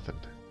there's nothing.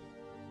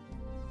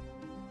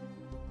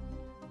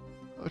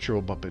 I'm sure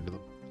we'll bump into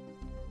them.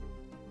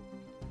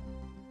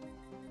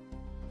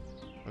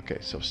 Okay,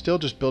 so still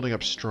just building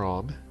up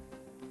Strom.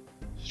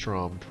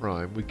 Strom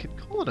Prime. We can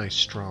colonize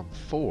Strom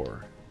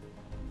 4.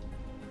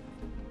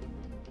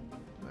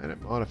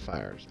 Planet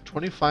modifiers.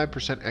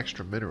 25%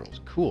 extra minerals.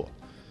 Cool.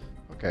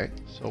 Okay,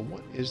 so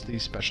what is the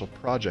special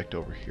project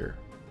over here?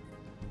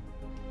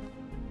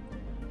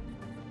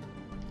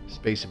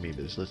 Space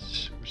amoebas.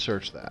 Let's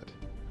research that.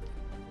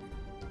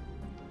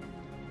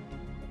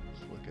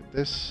 Let's look at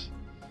this.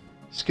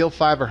 Skill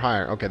 5 or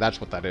higher. Okay,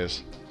 that's what that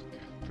is.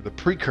 For the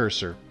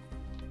precursor.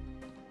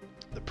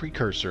 The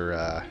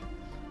precursor,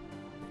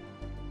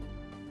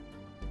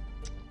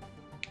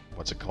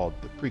 what's it called?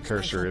 The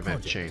precursor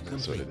event chain.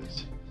 That's what it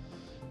is.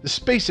 The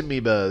space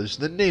amoebas.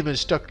 The name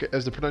is stuck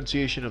as the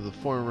pronunciation of the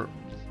former.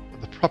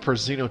 The proper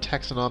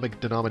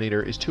xenotaxonomic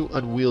denominator is too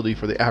unwieldy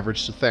for the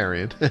average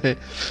Sutharian.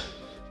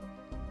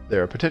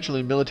 There are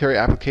potentially military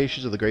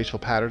applications of the graceful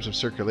patterns of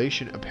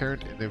circulation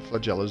apparent in their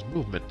flagella's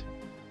movement.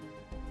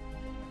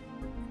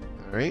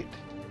 Alright.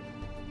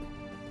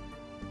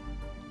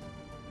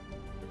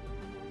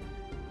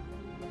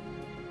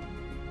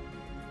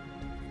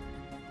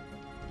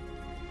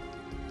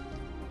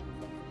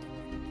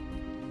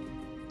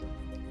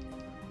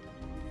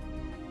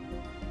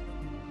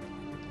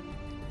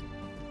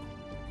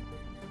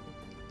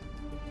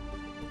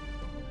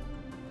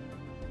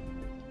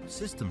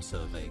 System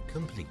survey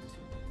complete.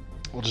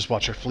 We'll just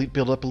watch our fleet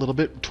build up a little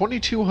bit.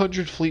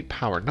 2,200 fleet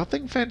power.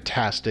 Nothing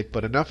fantastic,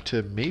 but enough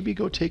to maybe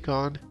go take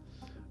on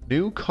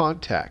new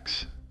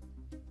contacts.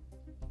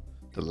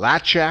 The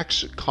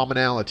Latchax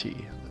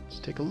Commonality. Let's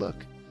take a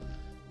look.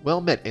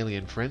 Well met,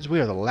 alien friends. We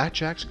are the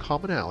Latchax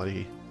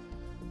Commonality,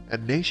 a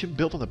nation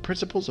built on the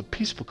principles of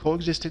peaceful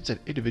coexistence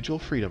and individual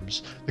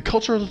freedoms. The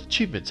cultural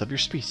achievements of your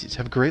species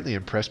have greatly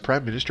impressed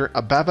Prime Minister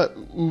Ababa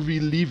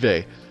Uvilive,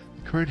 the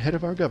current head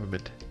of our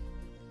government.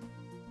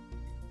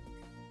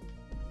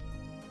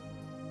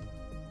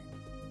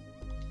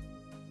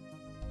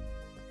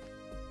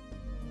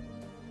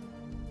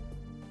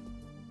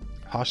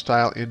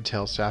 Hostile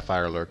intel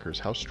sapphire lurkers.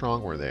 How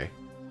strong were they?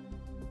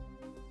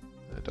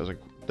 It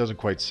doesn't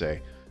quite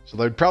say. So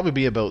there'd probably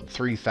be about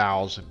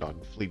 3,000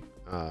 on fleet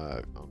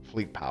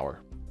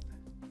power.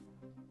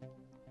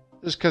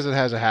 Just because it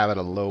has a habit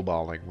of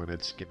lowballing when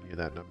it's giving you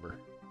that number.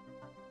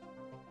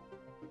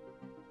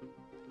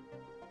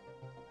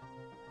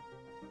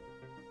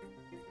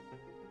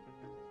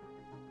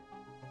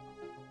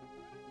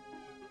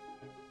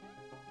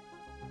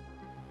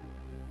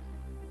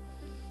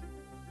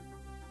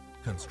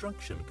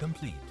 Construction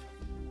complete.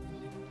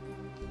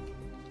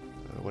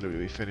 What did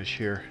we finish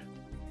here?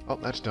 Oh,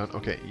 that's done.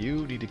 Okay,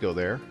 you need to go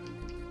there.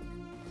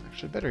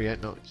 Actually, better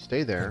yet, no,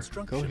 stay there.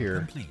 Go here.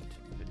 Complete.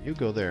 And you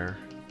go there.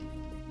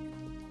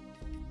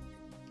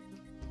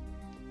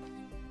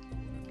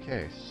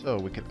 Okay, so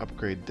we can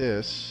upgrade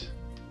this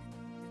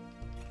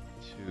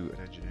to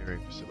an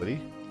engineering facility.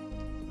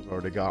 We've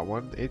already got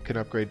one. It can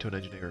upgrade to an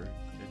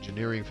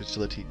engineering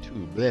facility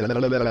too. Blah, blah,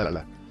 blah, blah,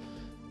 blah.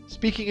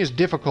 Speaking is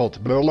difficult.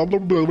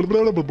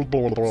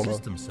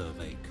 System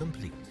survey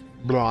complete.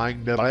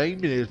 Blind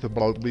brain is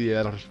about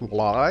the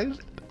supplies,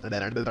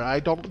 and I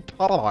don't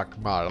talk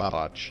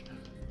much.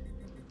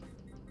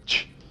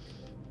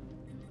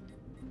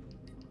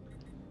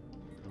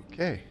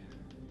 Okay.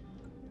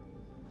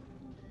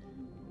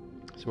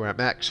 So we're at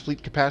max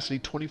fleet capacity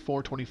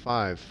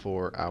 2425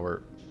 for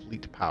our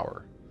fleet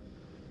power.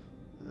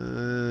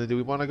 Do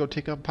we want to go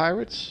take on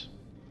pirates?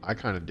 I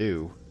kind of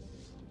do.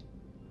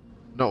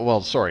 No,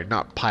 well, sorry,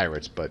 not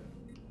pirates, but...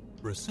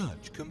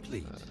 Research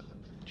complete.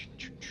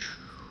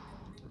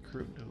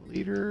 Recruit no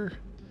leader.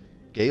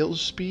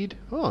 Gale's speed.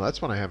 Oh,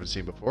 that's one I haven't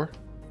seen before.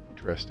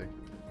 Interesting.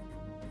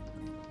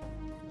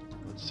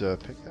 Let's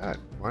pick that.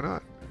 Why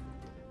not?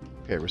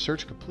 Okay,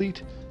 research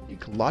complete.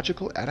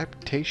 Ecological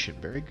adaptation.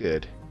 Very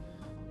good.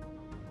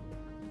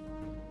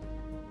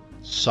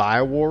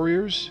 Psi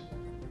warriors?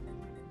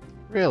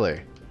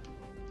 Really?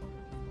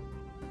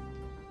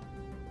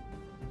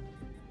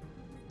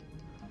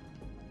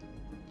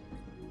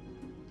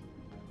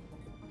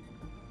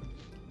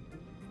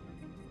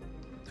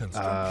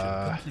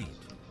 Construction complete.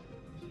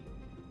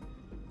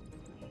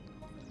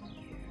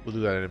 We'll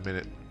do that in a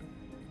minute.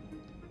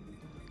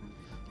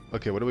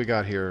 Okay, what do we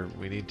got here?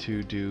 We need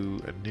to do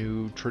a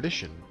new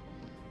tradition.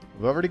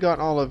 We've already got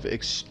all of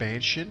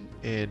expansion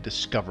and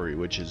discovery,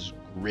 which is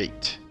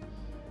great.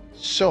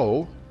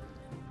 So,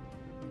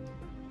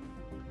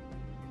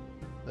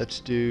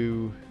 let's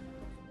do...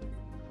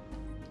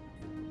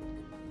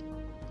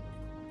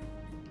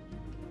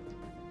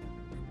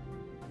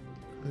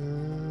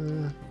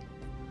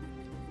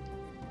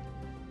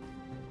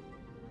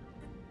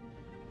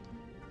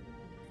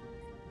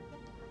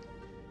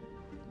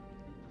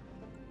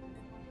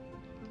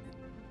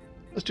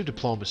 let's do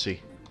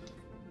diplomacy.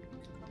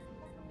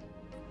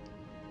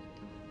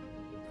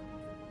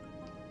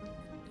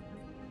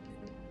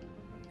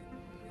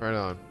 Right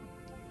on.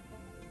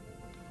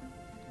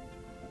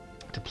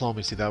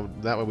 Diplomacy,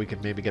 that way we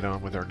can maybe get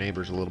on with our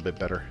neighbors a little bit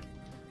better.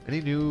 Any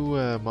new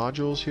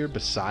modules here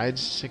besides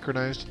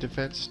synchronized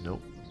defense?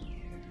 Nope.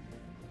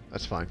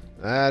 That's fine.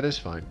 That is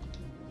fine.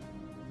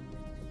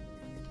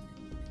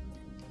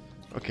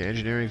 Okay,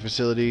 engineering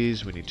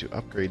facilities. We need to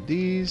upgrade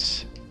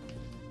these.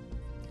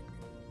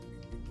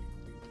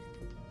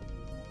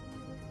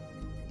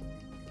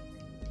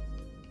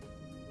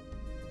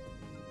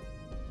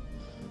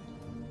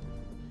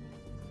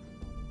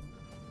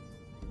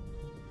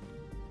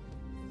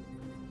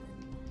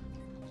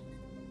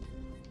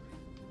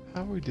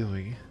 How are we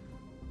doing?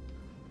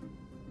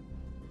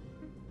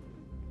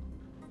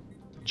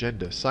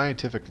 Agenda.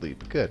 Scientific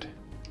leap. Good.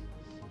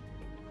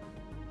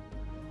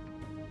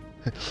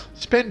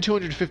 Spend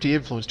 250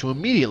 influence to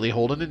immediately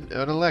hold an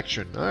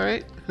election.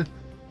 Alright.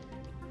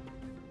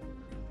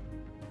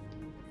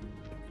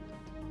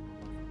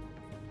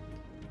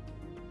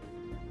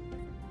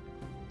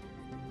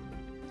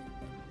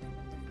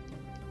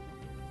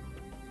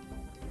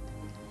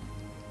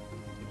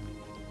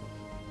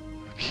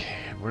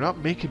 We're not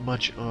making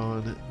much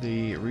on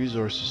the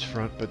resources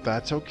front, but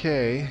that's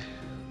okay.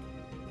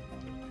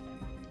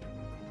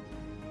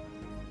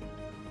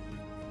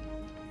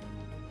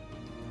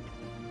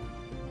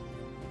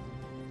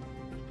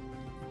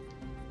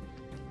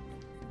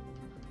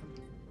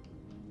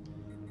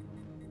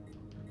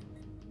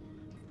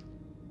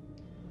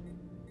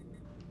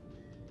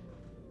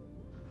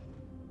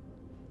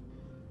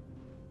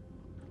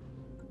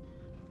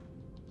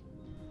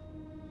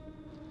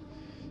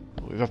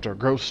 We've upped our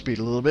growth speed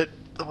a little bit.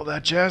 All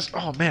that jazz.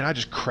 Oh man, I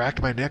just cracked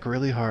my neck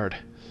really hard.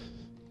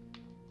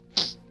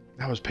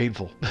 That was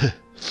painful.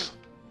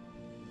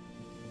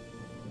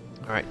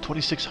 Alright,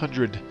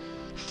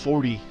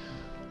 2,640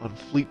 on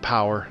fleet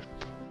power.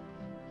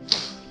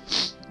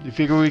 You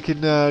figure we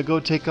can go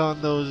take on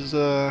those,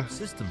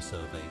 System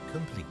survey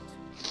complete.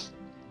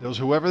 those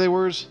whoever they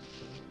were?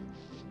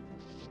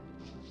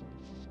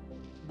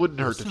 Wouldn't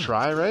hurt to Research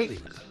try, right?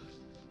 complete.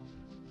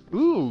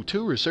 Ooh,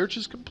 2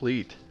 researches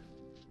complete.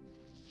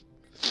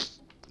 Let's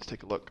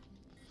take a look.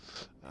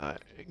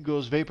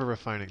 Goes vapor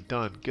refining.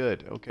 Done.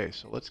 Good. Okay,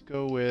 so let's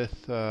go with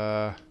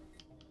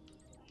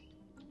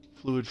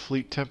fluid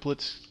fleet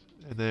templates.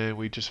 And then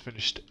we just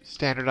finished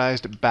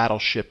standardized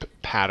battleship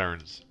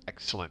patterns.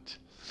 Excellent.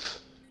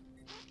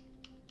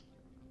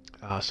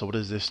 So what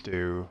does this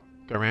do?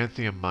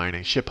 Garanthium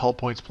mining. Ship hull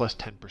points plus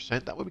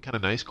 10%. That would be kind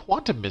of nice.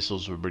 Quantum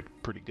missiles would be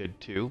pretty good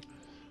too.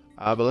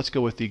 But let's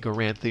go with the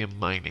Garanthium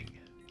mining.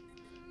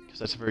 Because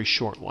that's a very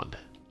short one.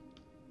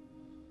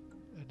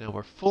 And now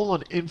we're full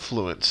on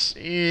influence.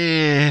 Don't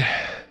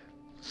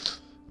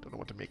know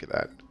what to make of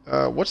that.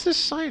 What's this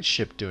science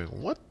ship doing?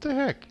 What the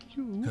heck?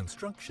 You...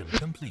 Construction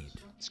complete.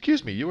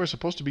 Excuse me, you are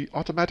supposed to be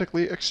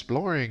automatically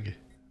exploring.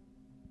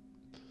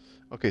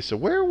 Okay, so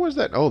where was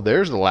that? Oh,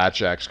 there's the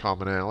Latchax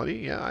commonality.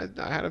 Yeah,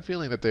 I had a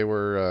feeling that they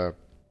were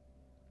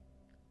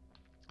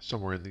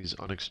somewhere in these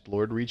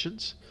unexplored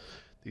regions.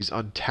 These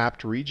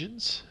untapped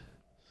regions.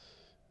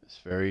 It's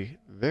very,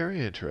 very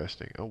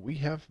interesting. Oh, we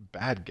have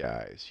bad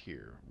guys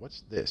here.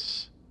 What's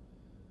this?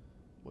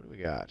 What do we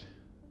got?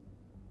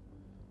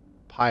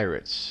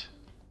 Pirates.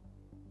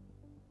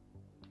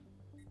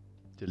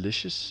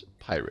 Delicious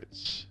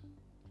pirates.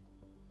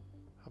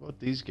 How about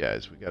these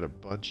guys? We got a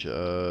bunch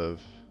of...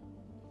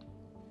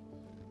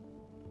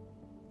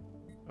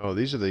 Oh,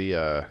 these are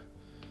the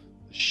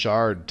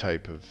shard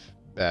type of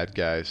bad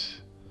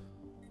guys.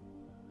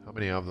 How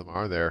many of them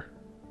are there?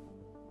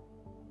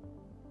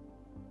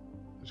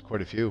 There's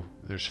quite a few.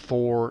 There's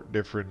 4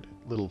 different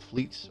little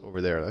fleets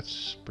over there.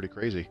 That's pretty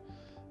crazy.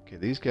 Okay,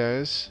 these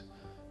guys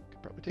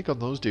could probably take on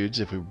those dudes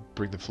if we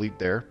bring the fleet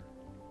there.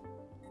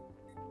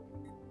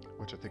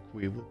 Which I think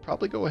we will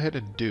probably go ahead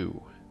and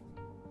do.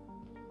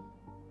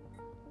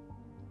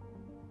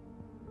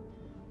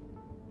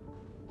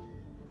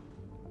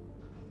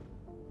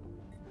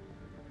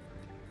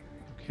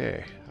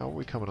 Okay, how are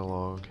we coming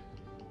along?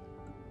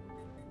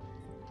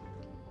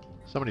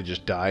 Somebody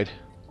just died.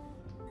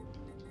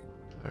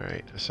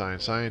 Alright, assign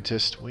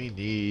scientist. We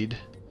need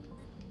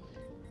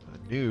a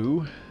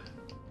new...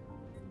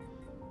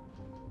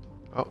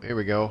 Oh, here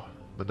we go.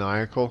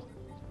 Maniacal.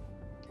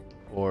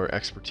 Or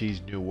expertise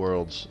new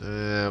worlds.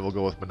 We'll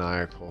go with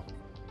maniacal.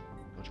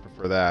 Much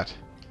prefer that.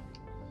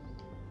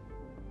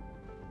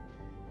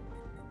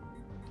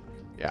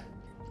 Yeah.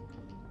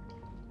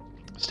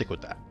 Stick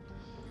with that.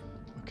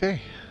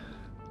 Okay.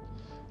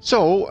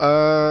 So,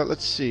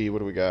 let's see. What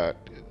do we got?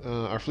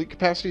 Our fleet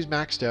capacity is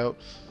maxed out.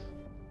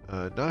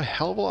 Not a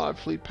hell of a lot of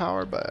fleet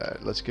power, but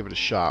let's give it a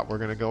shot. We're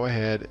going to go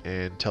ahead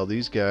and tell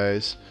these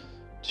guys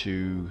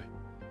to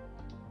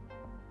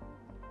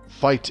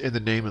fight in the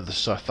name of the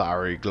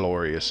Suthari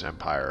glorious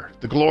empire.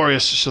 The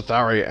glorious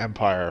Suthari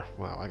empire.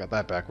 Wow, I got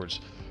that backwards.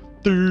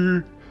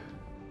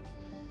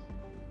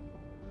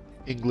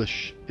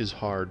 English is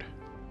hard.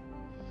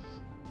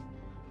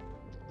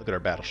 Look at our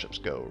battleships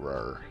go.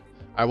 Rawr.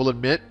 I will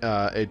admit,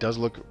 it does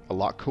look a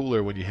lot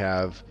cooler when you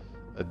have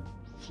a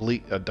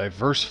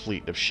diverse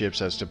fleet of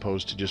ships as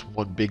opposed to just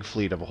one big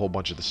fleet of a whole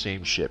bunch of the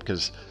same ship.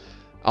 Because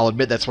I'll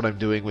admit that's what I'm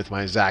doing with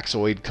my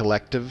Zaxoid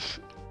Collective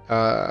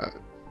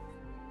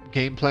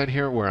game plan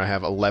here, where I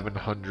have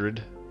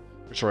 1,100.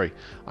 Sorry,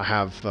 I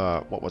have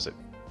what was it?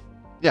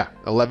 Yeah,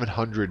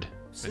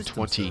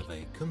 1,120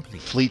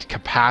 fleet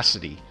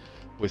capacity.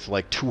 With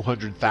like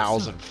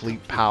 200,000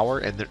 fleet power,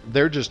 and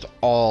they're just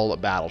all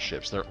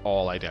battleships. They're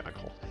all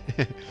identical.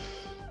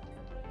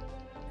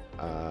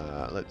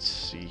 Let's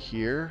see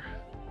here.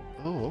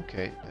 Oh,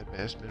 okay.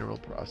 Advanced mineral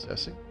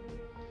processing.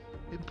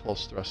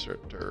 Impulse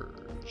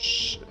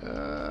thrusters.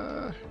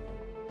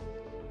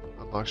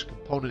 Unlocks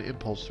component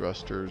impulse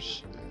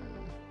thrusters.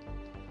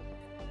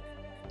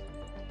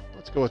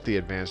 Let's go with the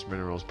advanced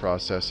minerals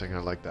processing. I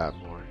like that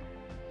more.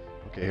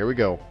 Okay, here we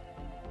go.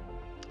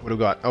 What do we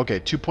got? Okay,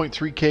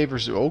 2.3k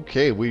versus...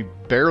 Okay, we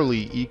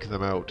barely eke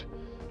them out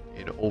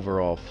in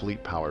overall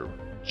fleet power.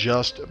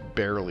 Just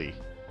barely.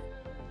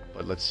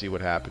 But let's see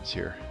what happens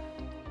here.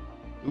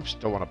 Oops,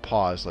 don't want to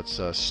pause. Let's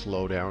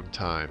slow down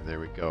time. There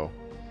we go.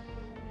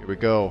 Here we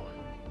go.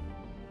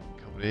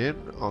 Coming in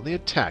on the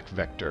attack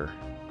vector.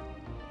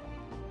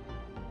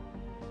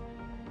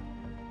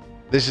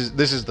 This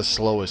is the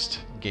slowest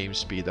game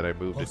speed that I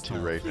moved it to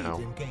right now.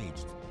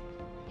 Engaged.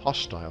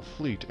 Hostile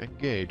fleet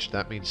engaged.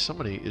 That means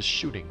somebody is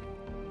shooting.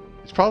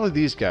 It's probably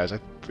these guys.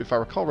 If I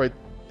recall right,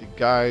 the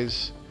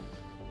guys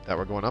that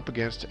we're going up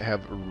against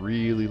have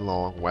really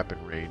long weapon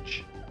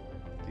range.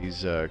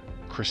 These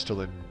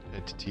crystalline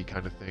entity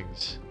kind of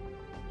things.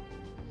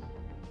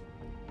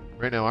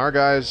 Right now our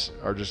guys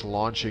are just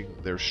launching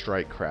their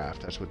strike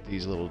craft. That's what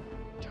these little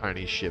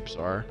tiny ships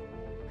are.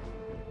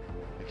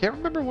 I can't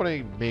remember what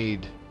I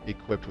made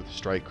equipped with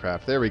strike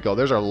craft. There we go.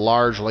 There's our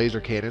large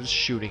laser cannons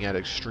shooting at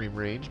extreme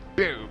range.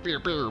 Pew, pew,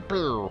 pew,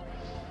 pew.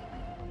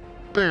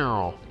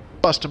 Bow.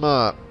 Bust them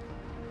up.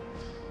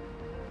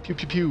 Pew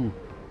pew pew.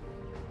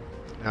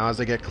 Now as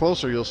they get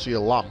closer, you'll see a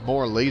lot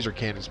more laser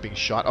cannons being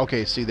shot.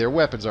 Okay, see, their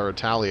weapons are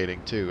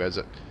retaliating too.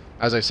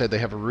 As I said, they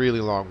have a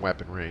really long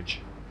weapon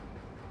range.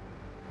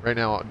 Right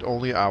now,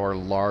 only our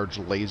large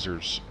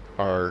lasers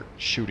are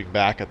shooting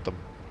back at them.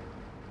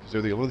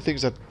 They're the only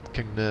things that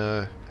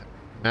can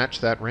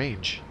match that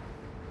range.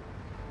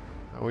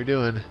 How are we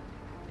doing?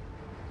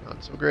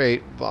 Not so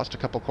great. We've lost a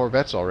couple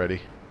corvettes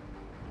already.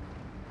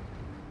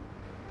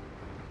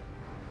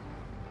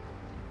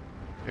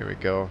 There we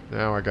go.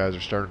 Now our guys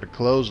are starting to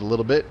close a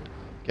little bit.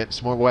 Getting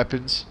some more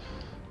weapons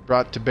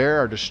brought to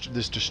bear.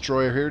 This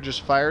destroyer here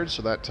just fired,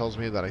 so that tells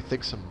me that I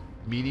think some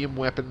medium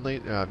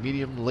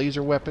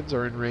laser weapons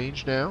are in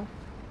range now.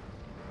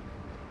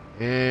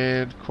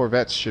 And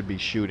corvettes should be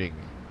shooting.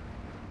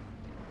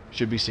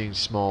 Should be seeing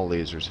small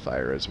lasers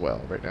fire as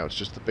well. Right now it's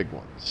just the big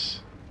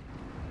ones.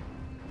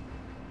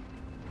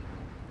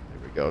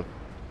 There we go.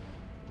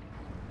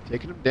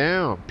 Taking them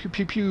down. Pew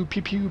pew pew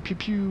pew pew pew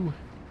pew.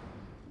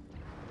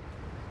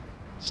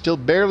 Still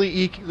barely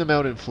eking them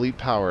out in fleet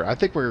power. I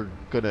think we're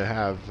going to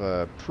have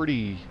a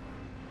pretty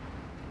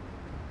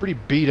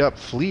beat up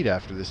fleet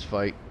after this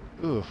fight.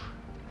 Oof.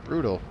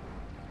 Brutal.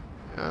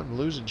 Yeah, I'm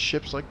losing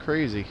ships like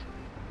crazy.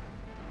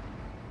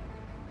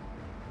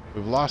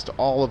 We've lost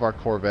all of our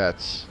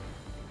corvettes.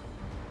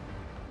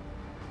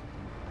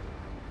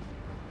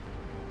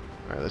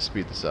 Alright, let's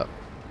speed this up.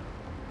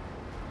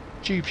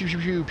 Pew pew pew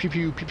pew pew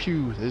pew pew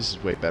pew. This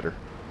is way better.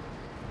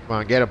 Come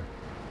on, get them.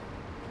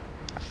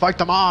 Fight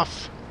them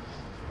off!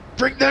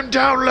 Bring them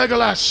down,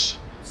 Legolas!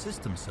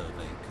 System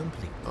survey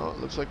complete. Oh, it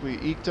looks like we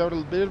eked out a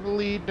bit of a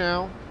lead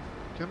now.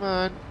 Come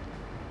on.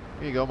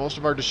 Here you go. Most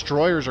of our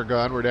destroyers are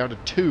gone. We're down to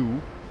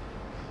 2.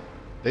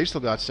 They've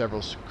still got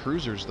several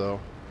cruisers, though.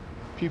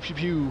 Pew, pew,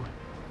 pew.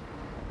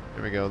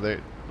 There we go.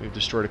 We've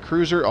destroyed a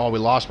cruiser. Oh, we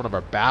lost one of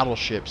our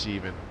battleships,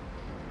 even.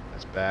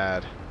 That's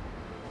bad.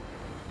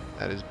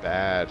 That is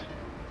bad.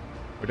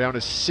 We're down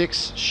to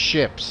 6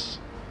 ships.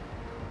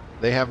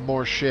 They have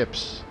more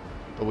ships.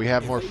 But we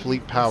have more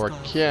fleet power.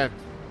 Can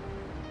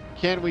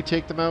we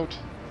take them out?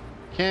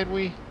 Can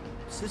we?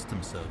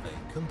 System survey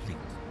complete.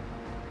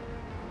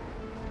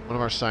 One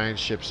of our science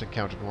ships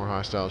encountered more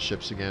hostile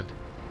ships again.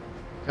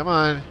 Come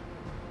on.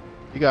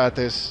 You got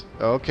this.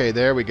 Okay,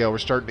 there we go. We're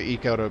starting to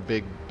eke out a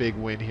big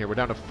win here. We're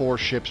down to 4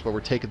 ships, but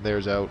we're taking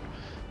theirs out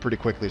pretty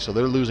quickly. So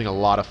they're losing a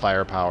lot of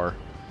firepower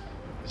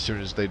as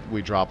soon as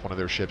we drop one of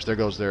their ships. There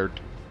goes their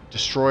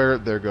destroyer.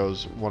 There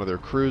goes one of their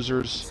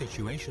cruisers.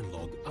 Situation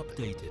log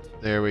updated.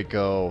 There we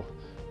go.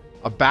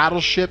 A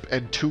battleship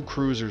and 2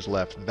 cruisers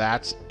left.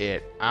 That's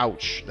it.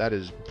 Ouch. That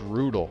is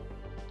brutal.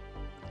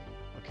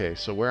 Okay,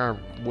 so where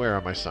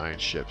are my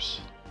science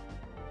ships?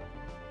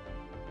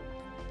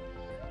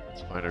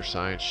 Let's find our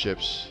science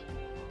ships.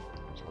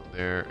 There's one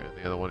there, and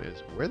the other one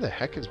is... Where the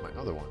heck is my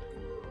other one?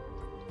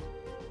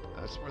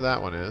 That's where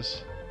that one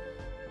is.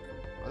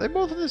 Are they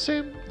both in the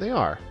same? They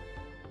are.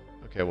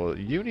 Okay, well,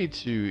 you need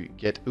to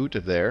get out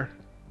of there.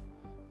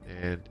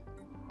 And,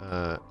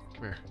 come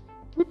here.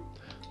 Whoop.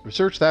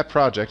 Research that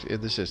project in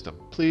the system.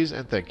 Please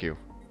and thank you.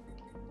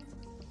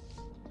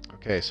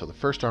 Okay, so the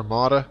first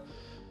armada.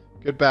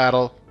 Good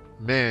battle.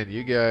 Man,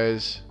 you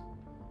guys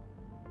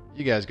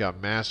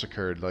got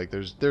massacred. Like,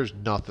 there's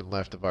nothing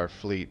left of our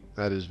fleet.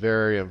 That is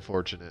very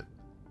unfortunate.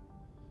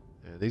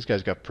 And these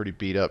guys got pretty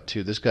beat up,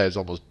 too. This guy is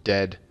almost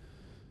dead.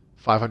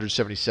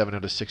 577 out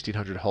of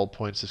 1,600 hull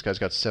points. This guy's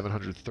got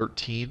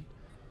 713.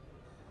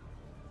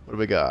 What do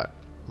we got?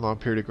 Long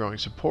period of growing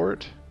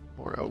support.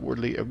 More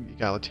outwardly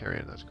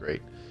egalitarian. That's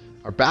great.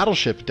 Our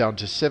battleship down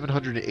to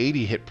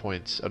 780 hit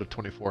points out of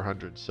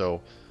 2,400.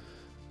 So,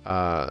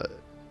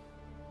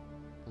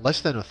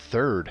 less than a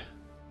third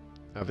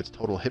of its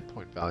total hit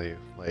point value.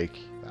 Like,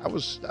 that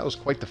was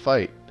quite the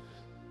fight.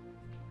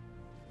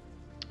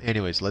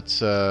 Anyways,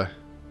 let's get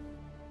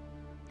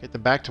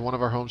them back to one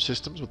of our home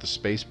systems with the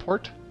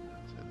spaceport,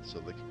 so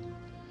they can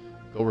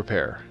go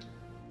repair.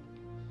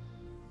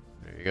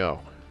 There you go.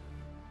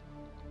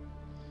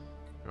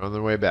 They're on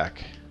their way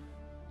back.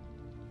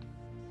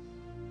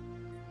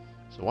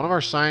 So one of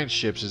our science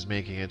ships is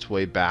making its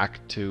way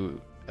back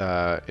to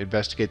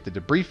investigate the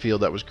debris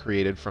field that was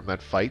created from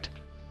that fight.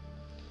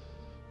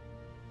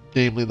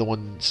 Namely the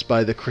ones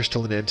by the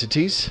crystalline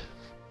entities.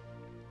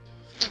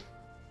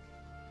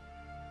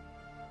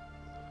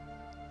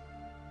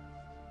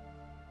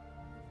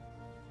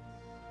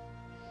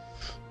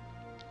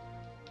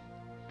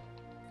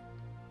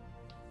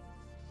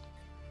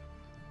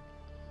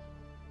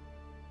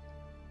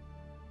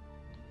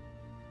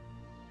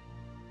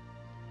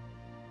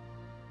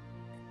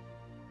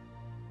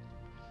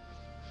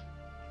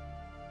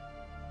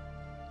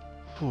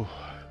 Whew.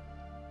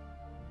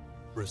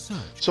 Research.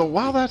 So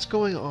while that's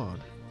going on,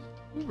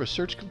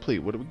 research complete.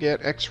 What do we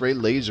get? X-ray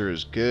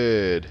lasers.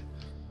 Good.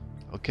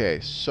 Okay,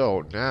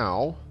 so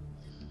now,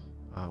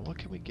 what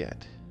can we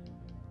get?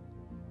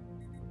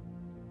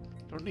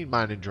 Don't need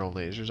mine and drone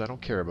lasers. I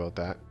don't care about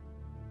that.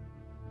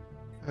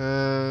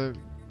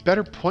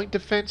 Better point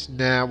defense?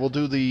 Nah, we'll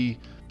do the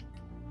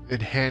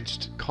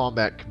enhanced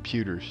combat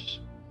computers.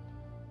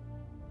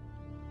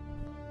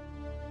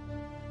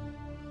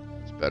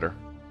 It's better.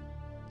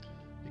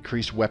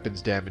 Increase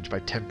weapons damage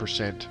by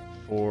 10%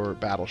 for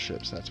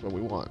battleships. That's what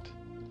we want.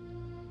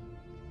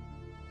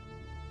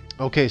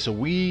 Okay, so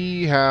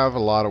we have a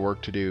lot of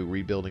work to do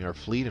rebuilding our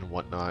fleet and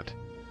whatnot.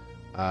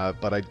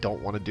 But I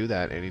don't want to do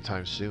that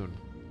anytime soon.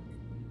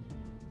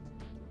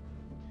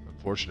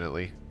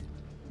 Unfortunately.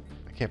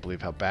 I can't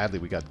believe how badly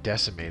we got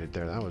decimated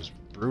there. That was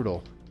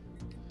brutal.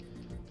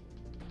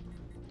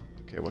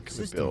 Okay, what can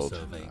we build?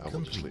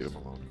 We'll just leave them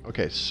alone.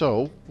 Okay,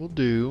 so we'll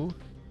do...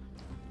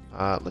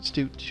 let's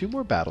do 2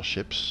 more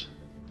battleships.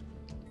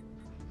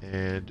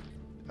 And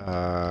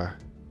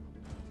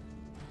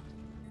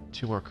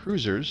 2 more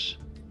cruisers.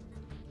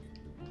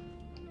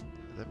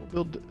 And then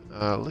we'll build...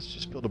 let's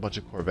just build a bunch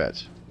of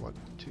corvettes. 1,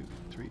 2,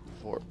 3,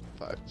 4,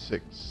 5,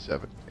 6,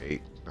 7,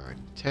 8,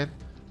 9, 10,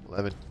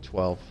 11,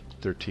 12,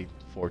 13,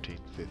 14,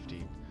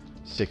 15,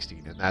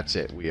 16. And that's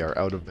it. We are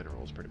out of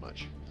minerals, pretty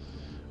much.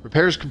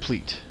 Repairs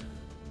complete.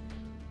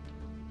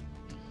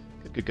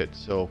 Good, good.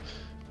 So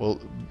we'll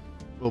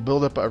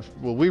build up our...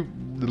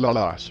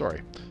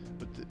 sorry.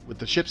 With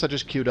the ships I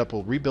just queued up,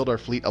 we'll rebuild our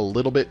fleet a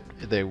little bit.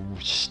 They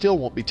still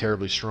won't be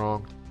terribly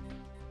strong.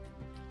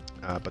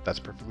 But that's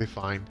perfectly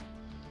fine.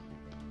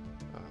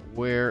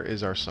 Where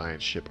is our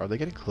science ship? Are they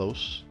getting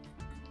close?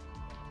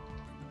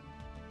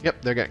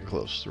 Yep, they're getting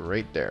close.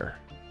 Right there.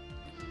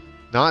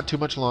 Not too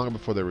much longer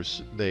before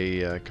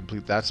they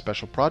complete that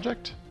special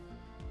project.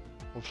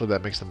 Hopefully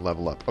that makes them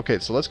level up. Okay,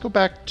 so let's go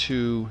back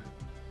to...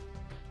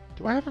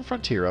 Do I have a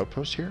frontier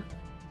outpost here?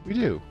 We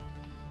do.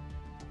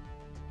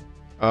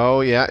 Oh,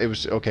 yeah, it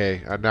was...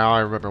 Okay, now I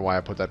remember why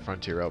I put that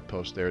frontier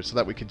outpost there. So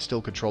that we can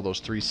still control those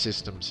 3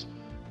 systems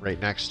right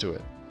next to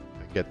it.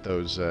 And get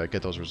those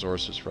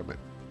resources from it.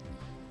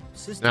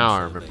 Now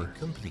I remember.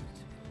 Complete.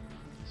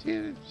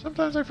 See,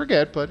 sometimes I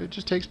forget, but it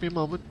just takes me a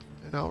moment,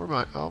 and I'll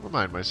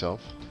remind myself.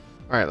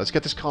 All right, let's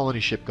get this colony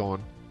ship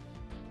going.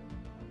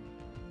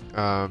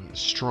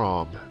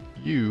 Strom,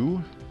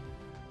 you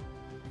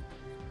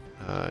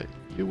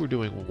were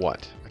doing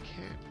what? I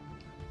can't.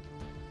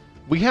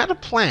 We had a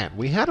plan.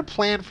 We had a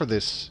plan for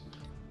this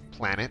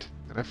planet,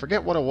 and I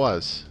forget what it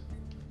was.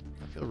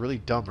 I feel really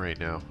dumb right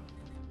now.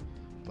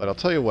 But I'll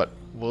tell you what.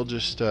 We'll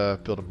just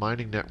build a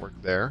mining network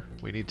there.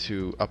 We need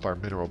to up our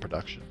mineral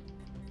production.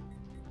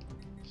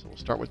 So we'll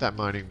start with that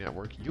mining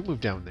network. You move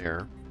down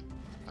there.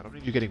 I don't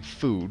need you getting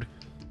food.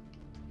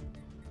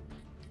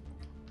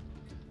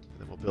 And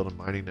then we'll build a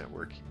mining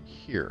network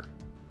here.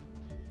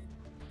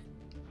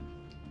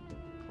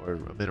 Or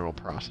a mineral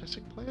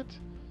processing plant?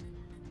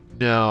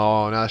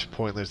 No, that's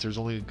pointless. There's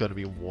only going to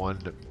be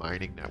 1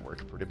 mining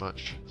network, pretty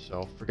much.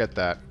 So forget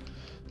that.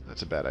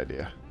 That's a bad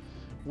idea.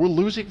 We're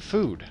losing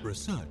food.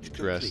 Research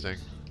Interesting.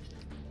 complete.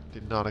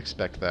 Did not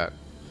expect that.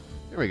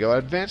 There we go.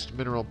 Advanced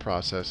mineral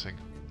processing.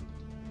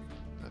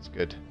 That's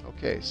good.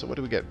 Okay, so what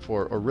do we get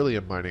for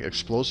Aurelium mining?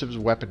 Explosives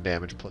weapon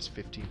damage plus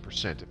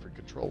 15% if we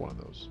control one of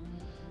those.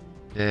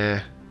 Nah.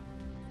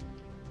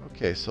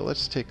 Okay, so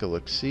let's take a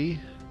look-see.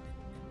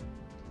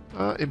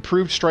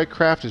 Improved strike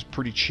craft is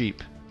pretty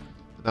cheap.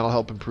 And that'll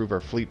help improve our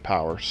fleet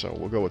power, so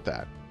we'll go with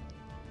that.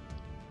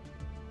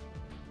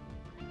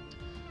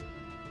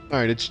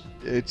 Alright, it's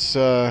just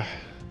a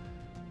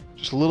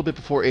little bit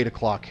before 8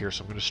 o'clock here,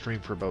 so I'm going to stream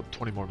for about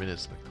 20 more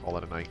minutes and then call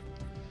it a night.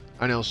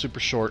 I know, super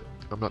short.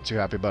 I'm not too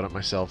happy about it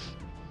myself.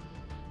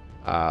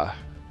 But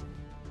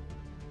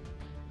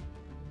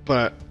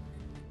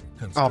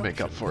I'll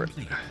make up for it.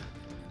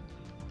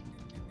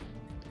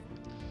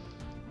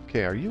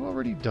 Okay, are you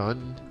already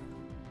done?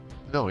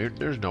 No,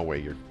 there's no way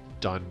you're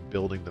done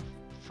building the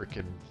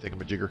freaking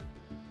thingamajigger.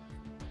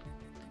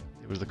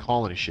 It was the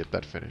colony ship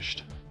that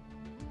finished.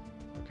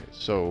 Okay,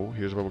 so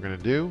here's what we're going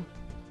to do.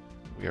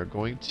 We are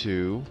going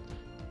to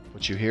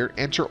put you here.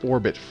 Enter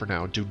orbit for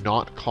now. Do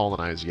not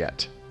colonize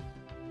yet.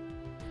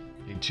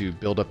 You need to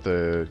build up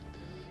the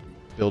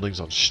buildings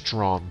on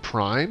Strom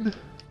Prime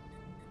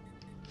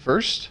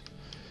first.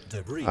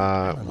 Debris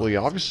We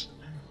obviously...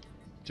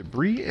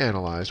 Debris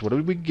analyzed. What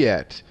did we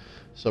get?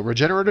 So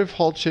regenerative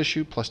hull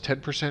tissue plus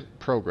 10%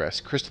 progress.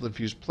 Crystal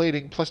infused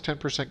plating plus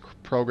 10%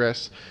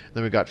 progress. And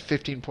then we got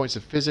 15 points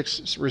of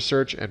physics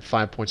research and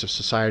 5 points of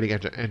society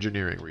and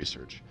engineering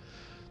research.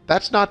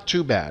 That's not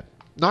too bad.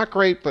 Not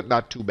great, but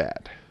not too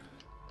bad.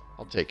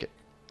 I'll take it.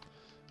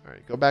 All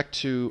right, go back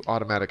to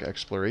automatic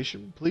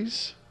exploration,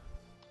 please.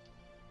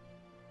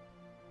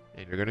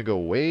 And you're going to go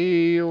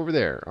way over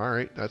there. All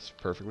right, that's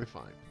perfectly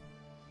fine.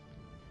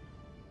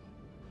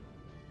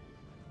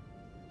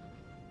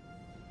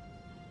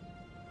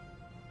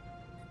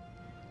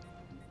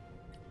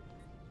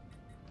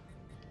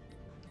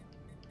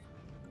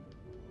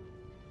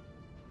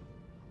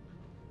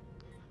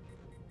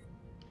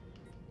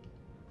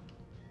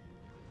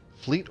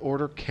 Fleet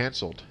order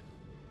cancelled.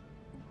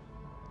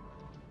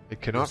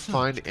 It cannot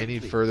find any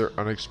further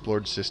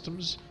unexplored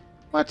systems?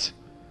 What?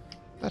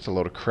 That's a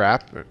load of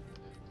crap.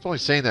 It's only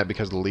saying that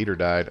because the leader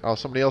died. Oh,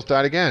 somebody else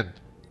died again.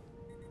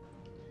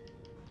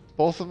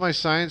 Both of my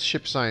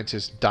ship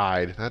scientists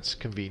died. That's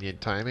convenient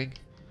timing.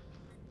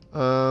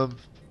 Okay,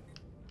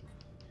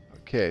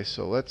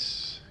 so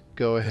let's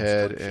go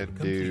ahead and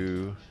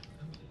do...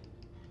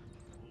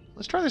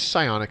 Let's try this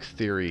psionic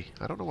theory.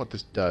 I don't know what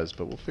this does,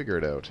 but we'll figure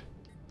it out.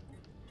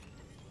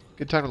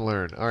 Good time to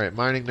learn. Alright,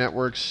 mining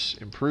networks.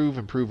 Improve,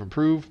 improve,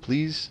 improve,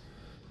 please.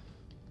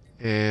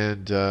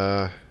 And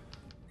after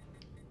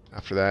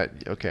that,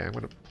 okay, I'm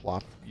going to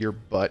plop your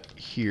butt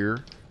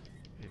here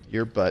and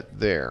your butt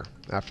there.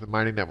 After the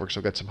mining networks,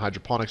 I'll get some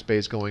hydroponics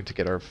bays going to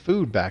get our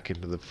food back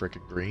into the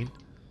frickin' green.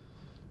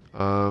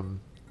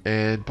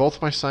 And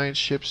both my science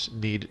ships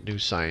need new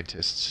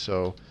scientists,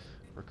 so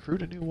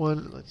recruit a new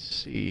one. Let's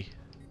see.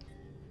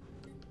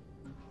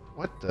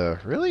 What the?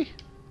 Really?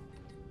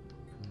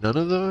 None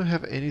of them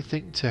have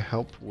anything to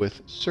help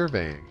with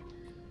surveying.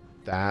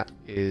 That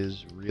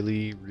is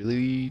really,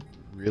 really,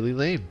 really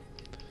lame.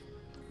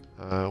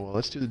 Well,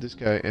 let's do this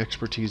guy,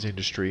 expertise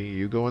industry.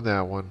 You go in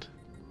that one.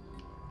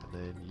 And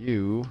then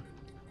you...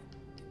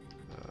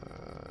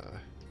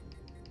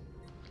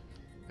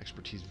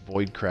 expertise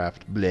voidcraft.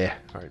 Bleh.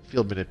 Alright,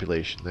 field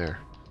manipulation there.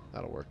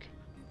 That'll work.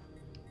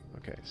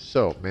 Okay,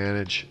 so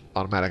manage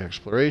automatic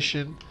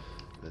exploration.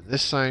 Then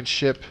this science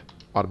ship,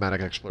 automatic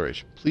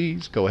exploration.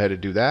 Please go ahead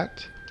and do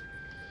that.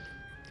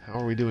 How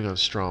are we doing on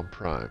Strom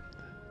Prime?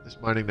 This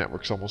mining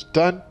network's almost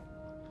done.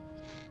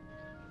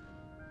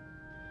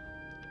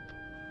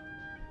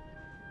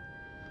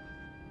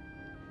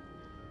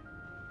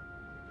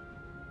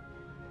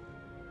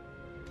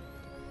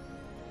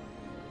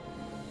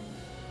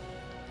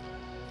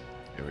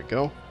 There we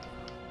go.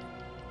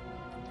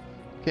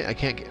 Okay, I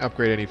can't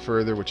upgrade any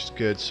further, which is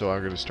good, so I'm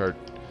going to start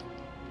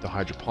the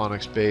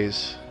hydroponics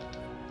bays.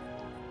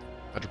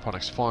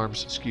 Hydroponics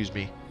farms, excuse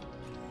me.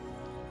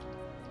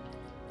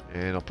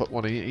 And I'll put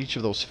one in each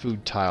of those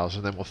food tiles,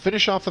 and then we'll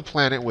finish off the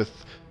planet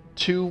with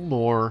two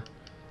more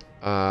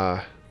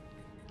power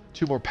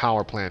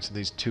plants in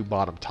these two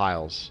bottom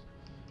tiles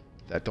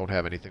that don't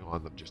have anything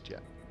on them just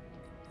yet.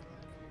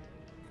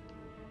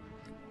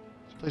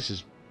 This place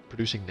is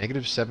producing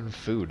 -7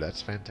 food.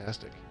 That's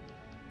fantastic.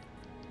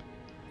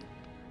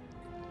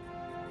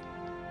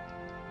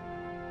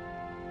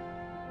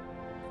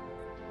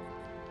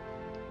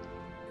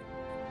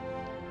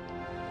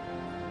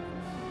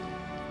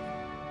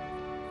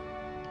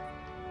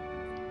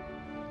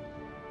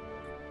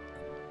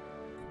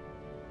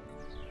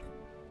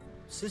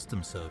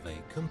 System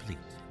survey complete.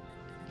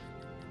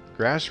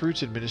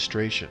 Grassroots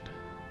administration.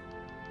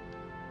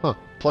 Huh.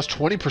 Plus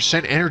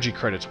 20% energy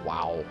credits.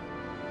 Wow.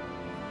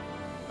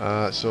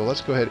 So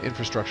let's go ahead,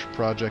 infrastructure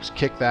projects,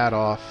 kick that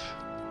off.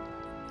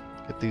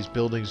 Get these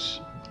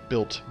buildings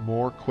built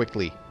more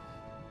quickly.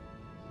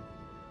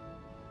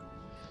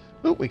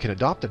 Oh, we can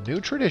adopt a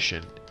new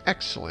tradition.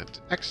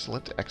 Excellent,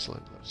 excellent,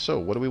 excellent. So,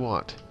 what do we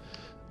want?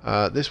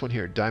 This one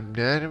here,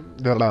 dynamic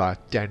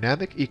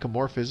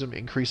ecomorphism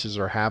increases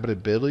our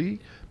habitability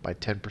by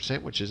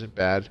 10%, which isn't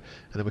bad.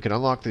 And then we can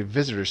unlock the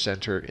visitor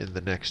center in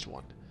the next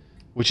one,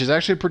 which is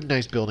actually a pretty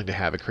nice building to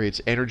have. It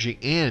creates energy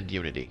and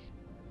unity.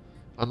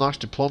 Unlocks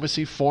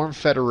diplomacy, form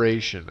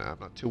federation. I'm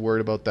not too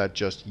worried about that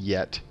just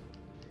yet.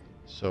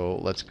 So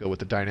let's go with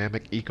the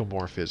dynamic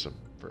ecomorphism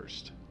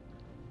first.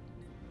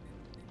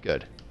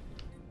 Good.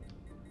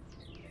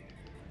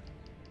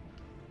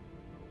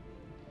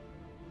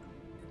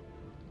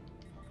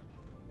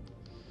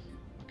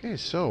 Okay,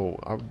 so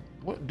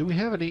what, do we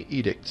have any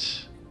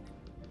edicts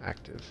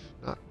active?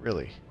 Not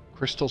really.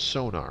 Crystal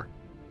sonar.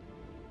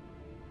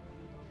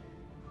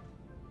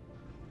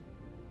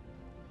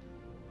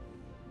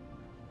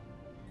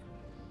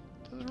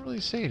 Doesn't really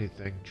say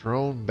anything.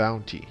 Drone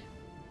bounty.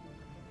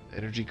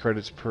 Energy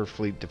credits per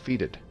fleet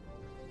defeated.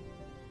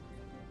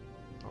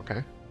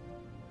 Okay.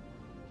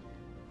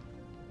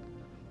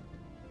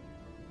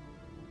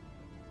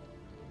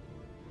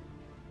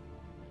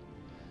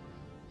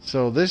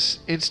 So this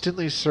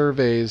instantly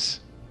surveys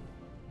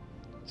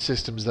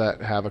systems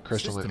that have a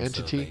crystalline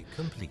entity.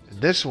 And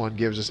this one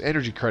gives us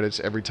energy credits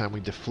every time we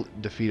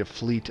defeat a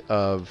fleet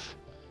of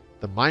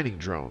the mining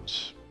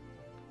drones.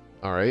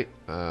 Alright.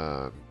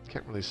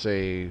 Can't really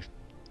say...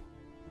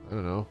 I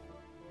don't know.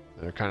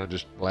 They're kind of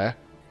just bleh.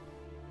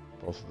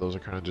 Both of those are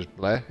kind of just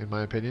bleh, in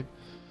my opinion.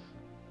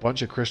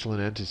 Bunch of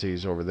crystalline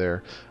entities over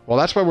there. Well,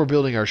 that's why we're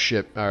building our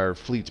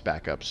fleets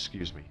back up,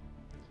 excuse me.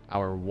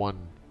 Our one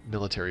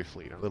military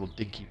fleet, our little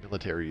dinky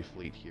military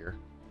fleet here.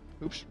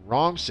 Oops,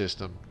 wrong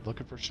system.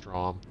 Looking for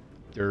Strom.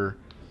 There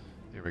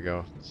we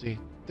go. See,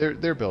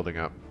 they're building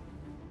up.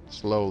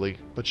 Slowly,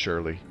 but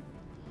surely.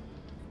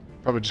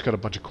 Probably just got a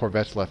bunch of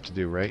corvettes left to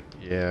do, right?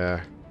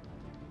 Yeah.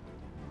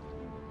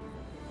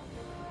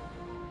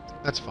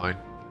 That's fine.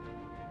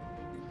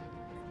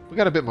 We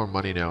got a bit more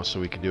money now,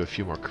 so we can do a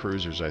few more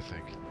cruisers, I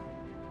think.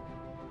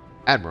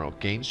 Admiral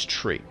gains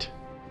trait.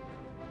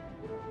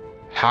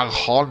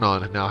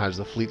 Harnan now has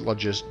the fleet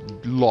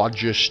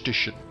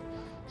logistician.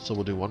 So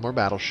we'll do one more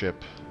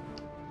battleship.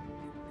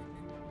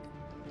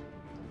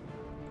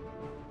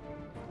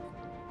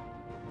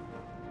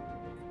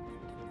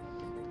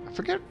 I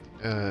forget.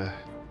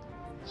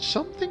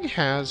 Something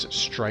has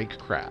strike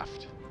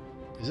craft.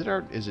 Is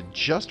it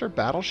just our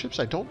battleships?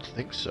 I don't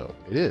think so.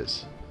 It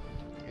is.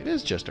 It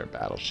is just our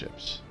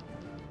battleships.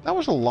 That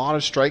was a lot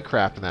of strike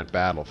craft in that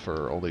battle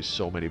for only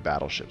so many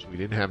battleships. We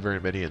didn't have very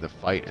many in the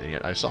fight, and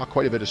yet I saw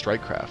quite a bit of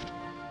strike craft.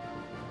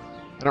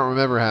 I don't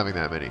remember having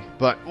that many,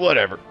 but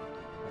whatever.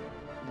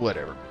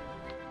 Whatever.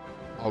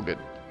 All good.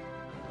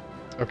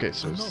 Okay,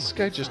 so is this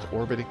guy just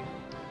orbiting?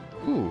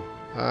 Ooh,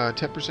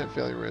 10%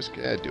 failure risk.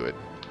 Yeah, do it.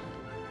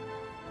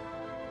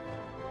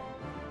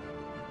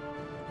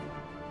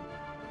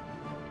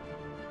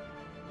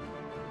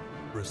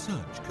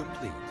 Research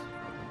complete.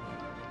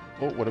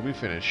 Oh, what did we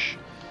finish?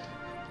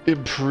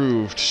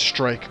 Improved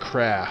strike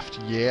craft.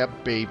 Yeah,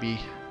 baby.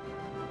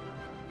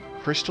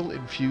 Crystal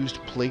infused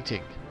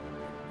plating.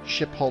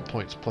 Ship hull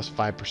points plus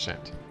 5%.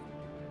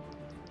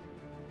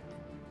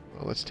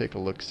 Well, let's take a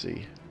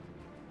look-see.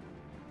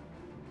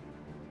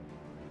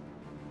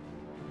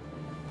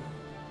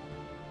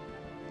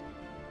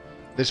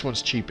 This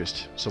one's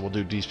cheapest, so we'll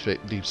do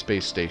deep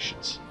space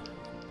stations.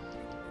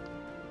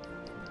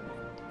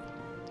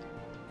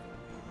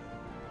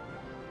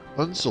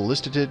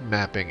 Unsolicited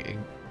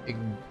mapping.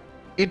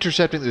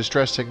 Intercepting the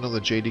distress signal, the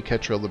JD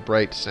Ketrel the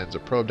Bright sends a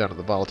probe down to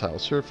the volatile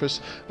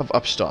surface of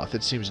Upstoth.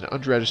 It seems an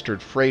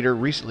unregistered freighter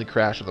recently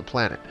crashed on the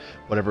planet.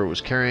 Whatever it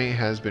was carrying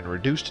has been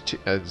reduced to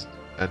as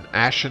an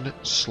ashen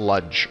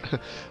sludge.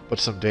 But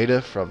some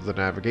data from the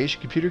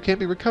navigation computer can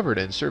be recovered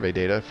and survey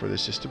data for the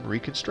system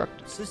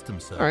reconstructed. System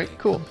survey Alright,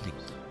 cool. complete.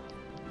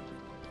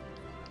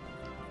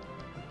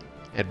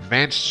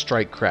 Advanced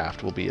strike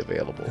craft will be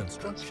available.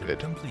 Construction Good.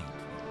 complete.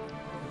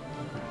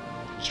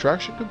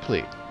 Construction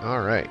complete.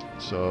 Alright,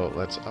 so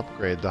let's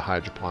upgrade the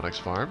hydroponics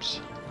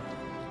farms.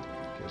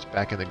 Get us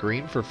back in the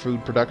green for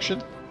food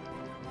production.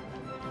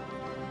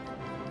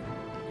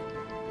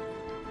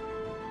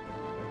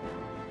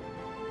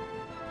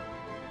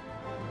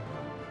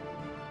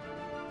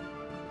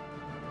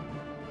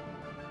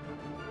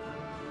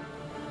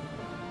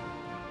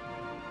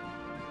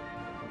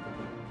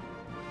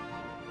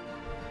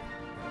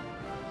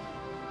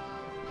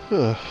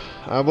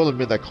 I will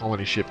admit that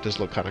colony ship does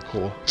look kind of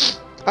cool.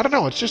 I don't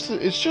know. It's just the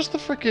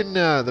freaking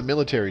the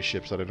military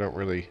ships that I don't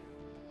really.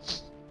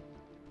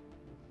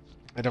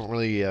 They don't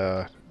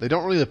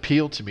really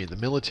appeal to me. The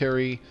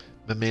military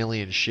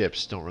mammalian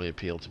ships don't really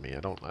appeal to me. I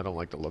don't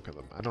like the look of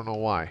them. I don't know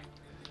why.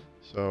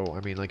 So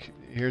I mean, like,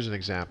 here's an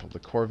example. The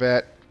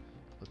Corvette.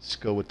 Let's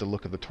go with the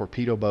look of the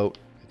torpedo boat.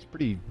 It's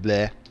pretty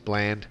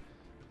bland.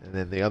 And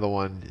then the other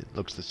one, it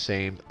looks the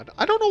same.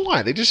 I don't know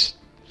why. They just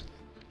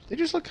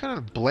look kind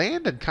of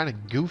bland and kind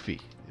of goofy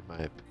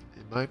in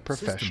my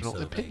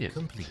professional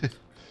opinion.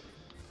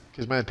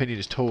 Because my opinion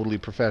is totally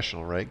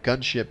professional, right?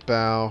 Gunship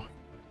bow,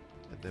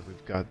 and then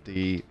we've got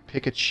the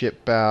picket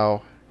ship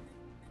bow,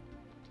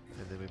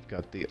 and then we've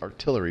got the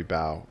artillery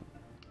bow.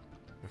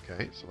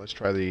 Okay, so let's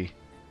try the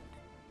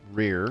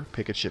rear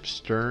picket ship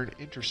stern,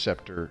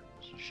 interceptor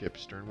ship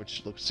stern,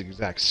 which looks the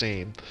exact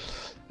same,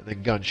 and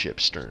then gunship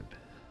stern.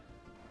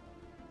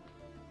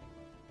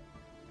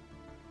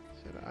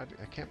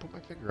 I can't put my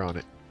finger on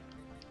it.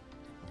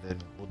 And then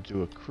we'll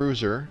do a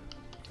cruiser.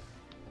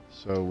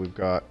 So we've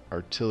got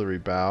artillery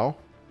bow.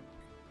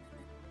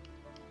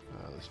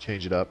 Let's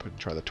change it up and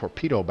try the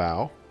torpedo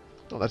bow.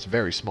 Oh, that's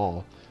very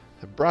small.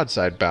 The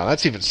broadside bow,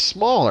 that's even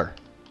smaller.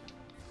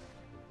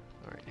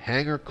 Alright,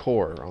 hangar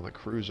core on the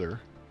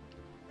cruiser.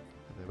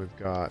 And then we've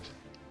got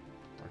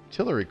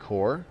artillery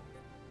core.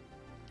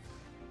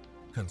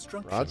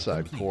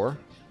 Broadside complete. core.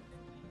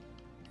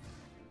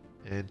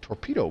 And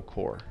torpedo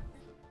core.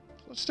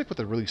 Let's stick with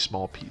the really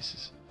small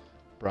pieces.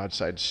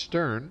 Broadside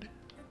stern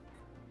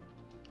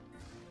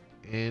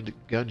and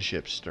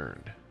gunship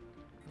stern.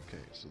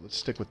 Okay, so let's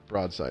stick with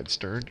broadside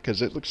stern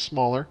because it looks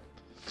smaller.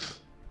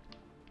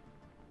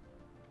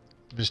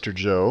 Mr.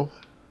 Joe.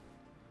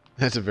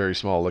 That's a very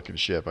small looking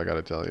ship, I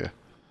gotta tell you.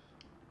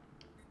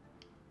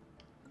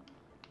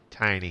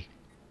 Tiny.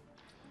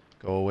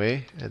 Go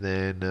away, and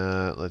then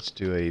let's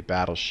do a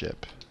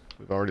battleship.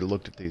 We've already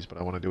looked at these, but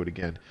I want to do it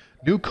again.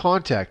 New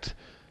contact.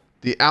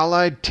 The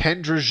Allied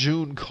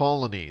Tendrajune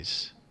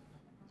colonies.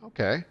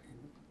 Okay.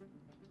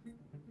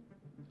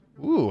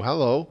 Ooh,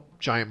 hello,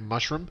 giant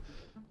mushroom.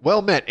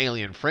 Well met,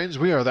 alien friends.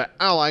 We are the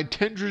Allied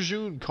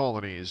Tendrajune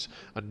colonies,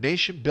 a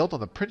nation built on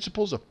the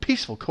principles of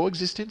peaceful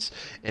coexistence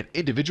and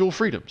individual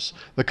freedoms.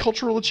 The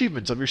cultural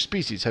achievements of your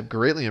species have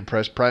greatly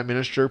impressed Prime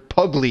Minister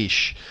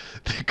Puglish,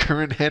 the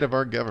current head of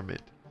our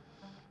government.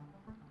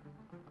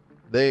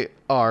 They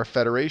are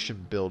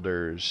Federation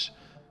builders.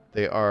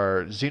 They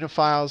are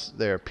xenophiles,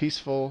 they are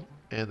peaceful,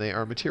 and they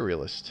are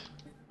materialist.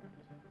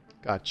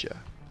 Gotcha.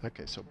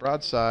 Okay, so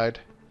broadside,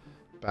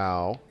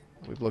 bow.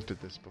 We've looked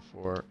at this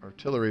before.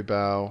 Artillery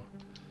bow,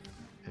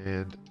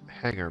 and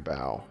hangar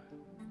bow.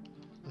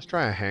 Let's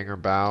try a hangar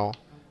bow,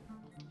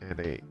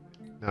 and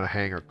not a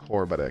hangar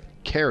core, but a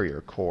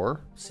carrier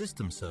core.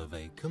 System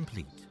survey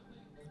complete.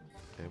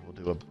 And we'll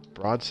do a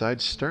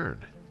broadside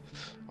stern.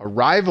 A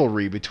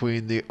rivalry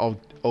between the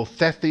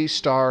Othethi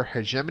star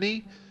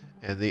hegemony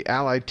and the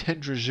Allied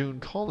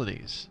Tendrajune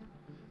colonies.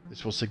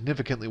 This will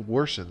significantly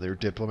worsen their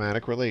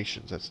diplomatic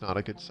relations. That's not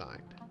a good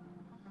sign.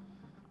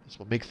 This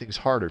will make things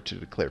harder to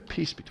declare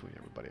peace between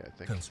everybody, I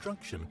think.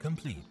 Construction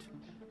complete.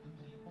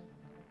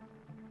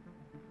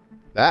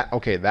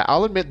 Okay, that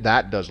I'll admit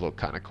that does look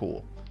kind of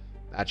cool.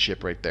 That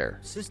ship right there.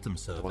 System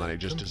survey The one that I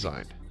just complete.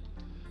 designed.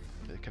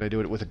 Can I do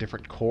it with a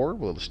different core?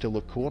 Will it still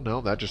look cool?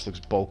 No, that just looks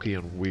bulky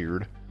and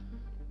weird.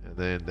 And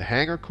then the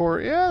hangar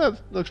core, yeah,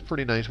 that looks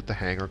pretty nice with the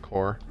hangar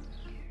core.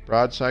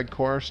 Broadside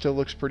core still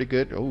looks pretty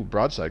good. Oh,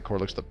 broadside core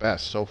looks the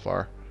best so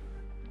far.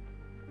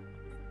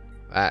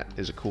 That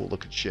is a cool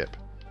looking ship.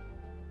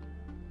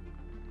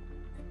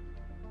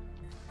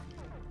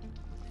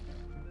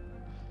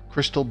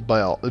 Crystal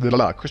ball.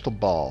 Crystal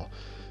ball.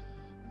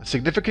 A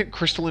significant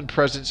crystalline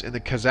presence in the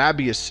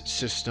Casabius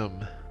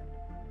system.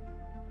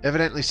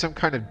 Evidently some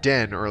kind of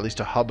den, or at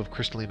least a hub of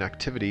crystalline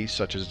activity,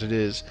 such as it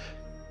is.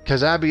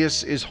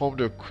 Casabius is home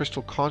to a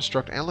crystal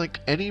construct, unlike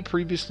any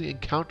previously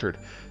encountered.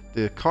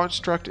 The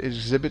construct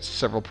exhibits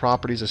several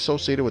properties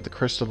associated with the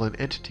crystalline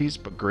entities,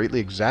 but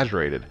greatly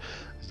exaggerated.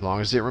 As long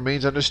as it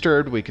remains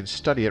undisturbed, we can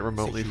study it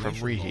remotely from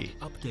Rihi.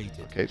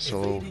 Okay,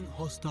 so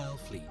Hostile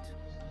fleet.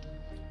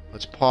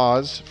 let's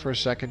pause for a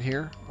second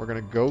here. We're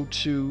going to go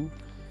to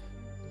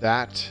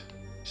that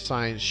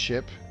science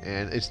ship,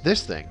 and it's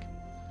this thing.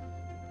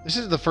 This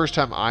is the first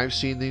time I've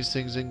seen these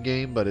things in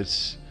game, but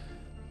it's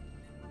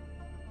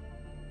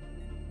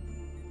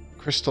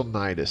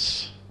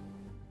Crystalinitis.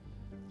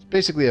 It's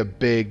basically a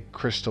big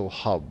crystal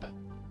hub.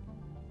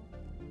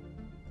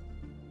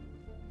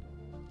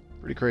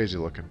 Pretty crazy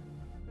looking.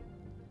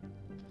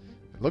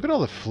 Look at all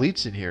the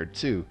fleets in here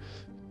too.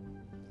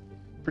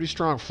 Pretty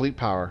strong fleet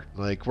power.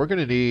 Like, we're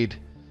gonna need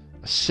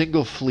a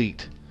single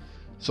fleet.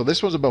 So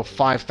this one's about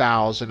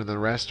 5,000, and the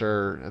rest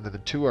are, and then the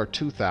two are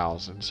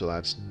 2,000, so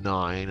that's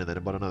 9, and then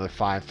about another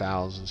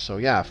 5,000. So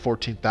yeah,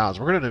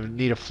 14,000. We're gonna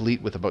need a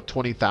fleet with about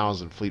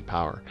 20,000 fleet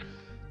power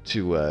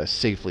to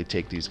safely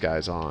take these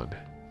guys on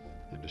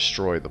and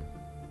destroy them.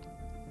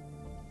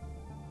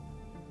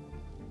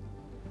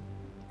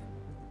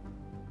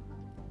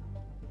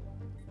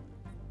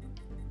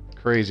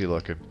 Crazy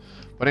looking.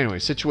 But anyway,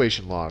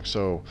 situation log.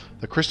 So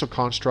the crystal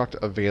construct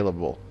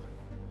available.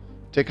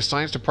 Take a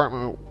science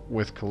department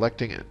with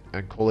collecting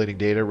and collating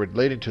data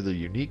relating to the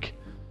unique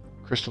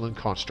crystalline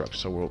construct.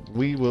 So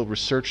we will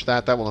research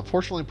that. That will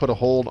unfortunately put a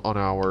hold on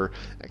our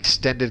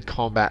extended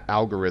combat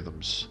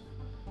algorithms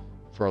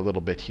for a little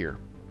bit here.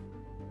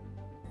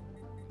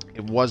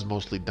 It was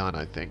mostly done,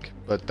 I think,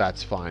 but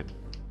that's fine.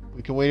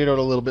 We can wait it out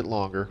a little bit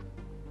longer.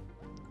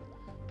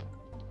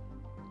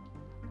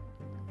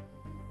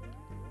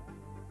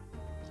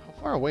 How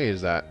far away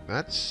is that?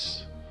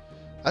 That's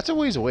a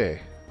ways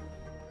away.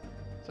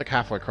 It's like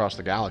halfway across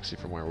the galaxy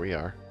from where we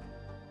are.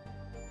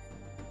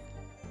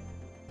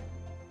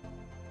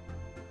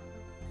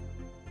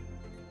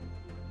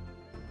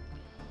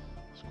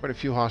 There's quite a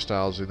few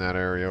hostiles in that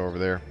area over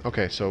there.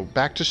 Okay, so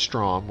back to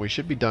Strom. We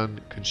should be done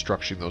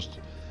constructing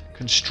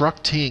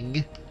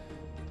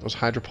those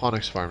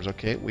hydroponics farms.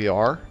 Okay, we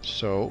are.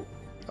 So,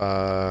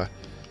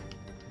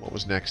 what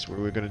was next? We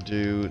were going to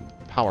do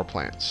power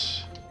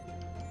plants.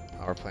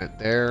 Power plant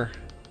there.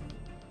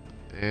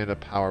 And a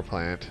power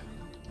plant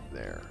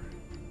there.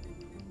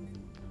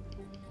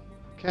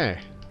 Okay.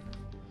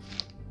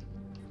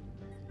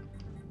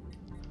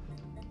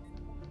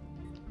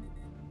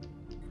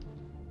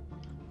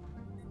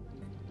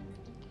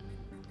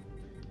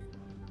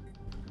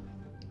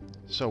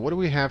 So what do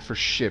we have for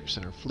ships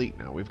in our fleet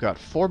now? We've got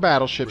 4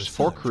 battleships,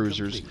 4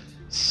 cruisers,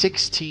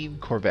 16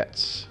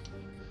 corvettes.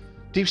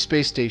 Deep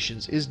space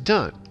stations is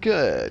done.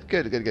 Good.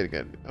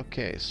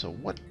 Okay, so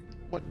what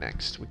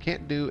next? We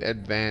can't do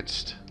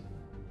advanced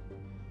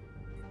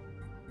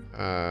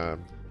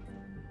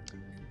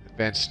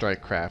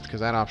strike craft because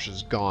that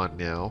option's gone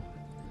now.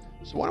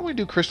 So why don't we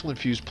do crystal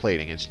infused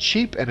plating? It's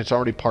cheap and it's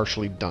already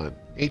partially done.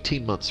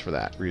 18 months for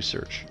that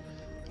research.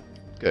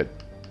 Good.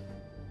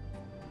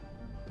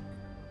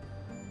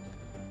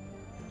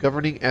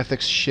 Governing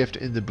ethics shift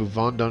in the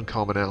Buvondun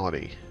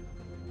commonality.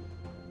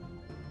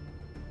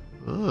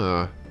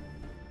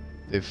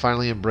 They've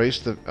finally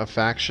embraced a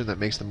faction that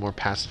makes them more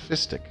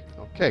pacifistic.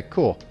 Okay,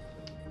 cool.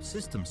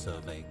 System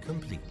survey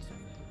complete.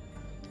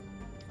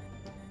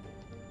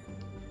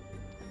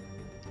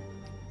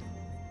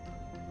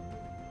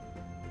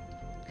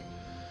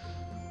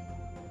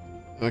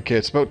 Okay,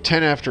 it's about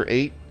 10 after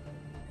 8.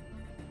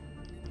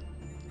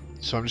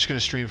 So I'm just going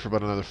to stream for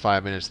about another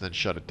 5 minutes and then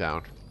shut it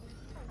down.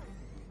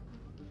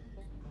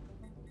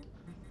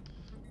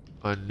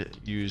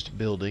 Unused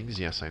buildings.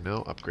 Yes, I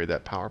know. Upgrade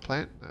that power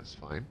plant. That's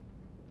fine.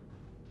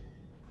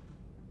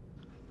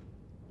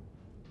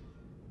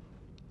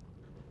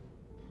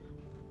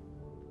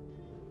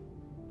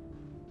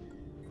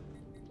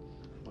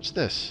 What's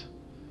this?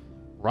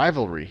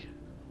 Rivalry.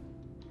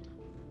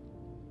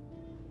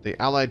 The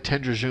Allied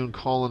Tendrajune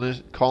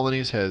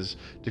colonies has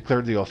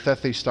declared the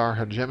Othethi star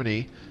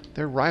hegemony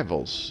their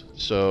rivals.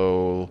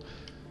 So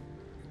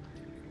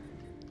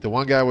the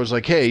one guy was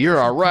like, "Hey, you're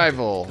our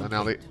rival," and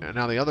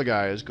now the other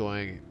guy is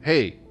going,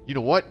 "Hey, you know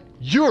what?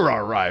 You're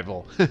our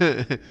rival."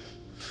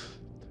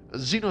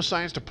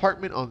 Xenoscience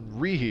Department on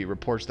Rihi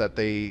reports that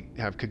they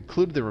have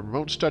concluded the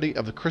remote study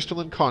of the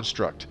crystalline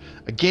construct.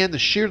 Again, the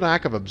sheer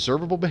lack of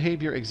observable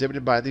behavior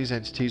exhibited by these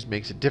entities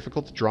makes it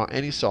difficult to draw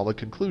any solid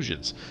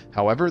conclusions.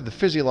 However, the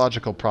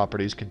physiological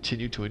properties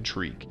continue to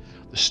intrigue.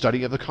 The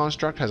study of the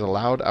construct has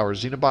allowed our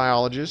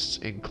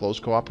xenobiologists, in close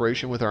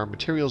cooperation with our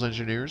materials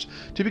engineers,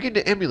 to begin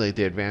to emulate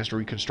the advanced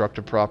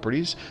reconstructive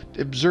properties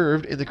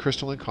observed in the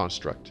crystalline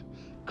construct.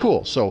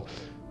 Cool, so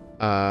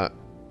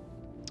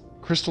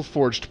crystal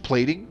forged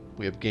plating.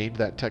 We have gained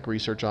that tech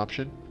research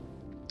option.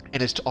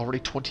 And it's already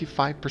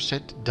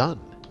 25% done.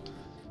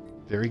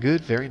 Very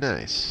good, very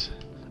nice.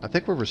 I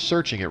think we're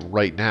researching it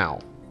right now.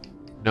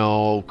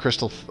 No,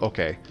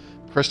 okay.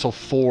 Crystal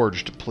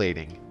forged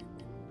plating.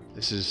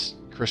 This is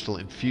crystal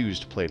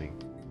infused plating.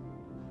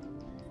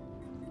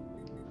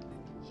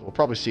 So we'll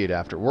probably see it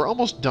after. We're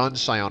almost done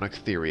psionic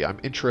theory.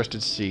 I'm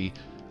interested to see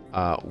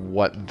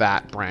what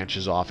that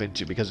branches off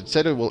into, because it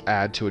said it will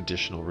add to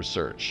additional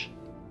research.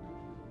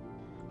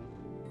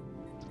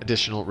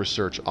 Additional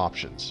research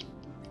options,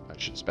 I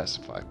should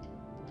specify.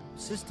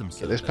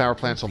 Okay, this power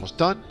plant's almost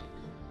done.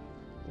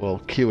 We'll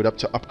queue it up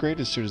to upgrade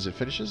as soon as it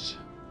finishes.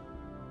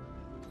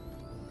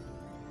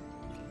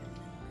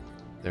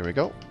 There we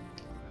go.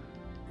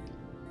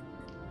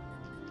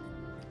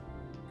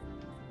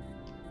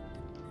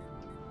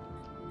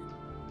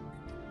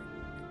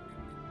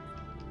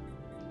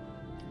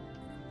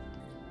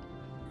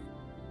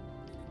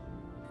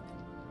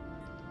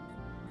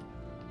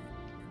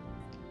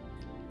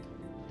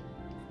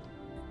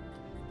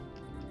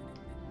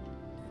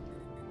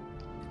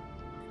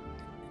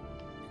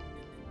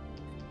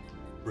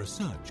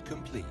 Research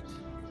complete.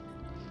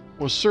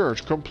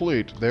 Research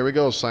complete. There we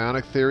go.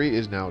 Psionic theory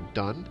is now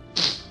done.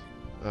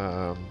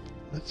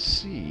 Let's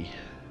see.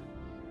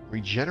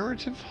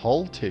 Regenerative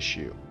hull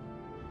tissue.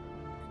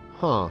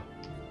 Huh. I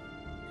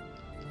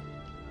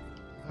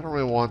don't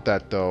really want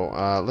that,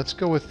 though. Let's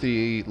go with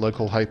the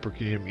local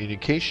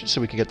hypercommunication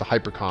so we can get the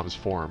hypercoms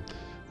form.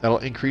 That'll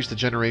increase the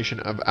generation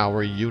of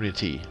our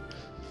unity.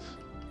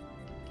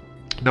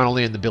 Not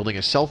only in the building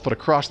itself, but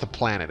across the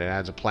planet. It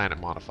adds a planet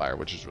modifier,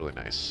 which is really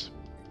nice.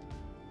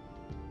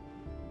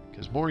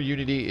 Because more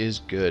unity is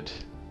good.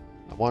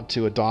 I want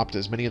to adopt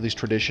as many of these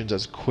traditions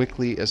as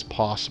quickly as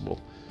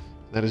possible.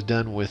 That is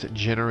done with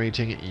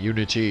generating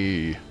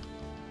unity.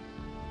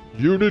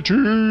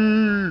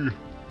 Unity!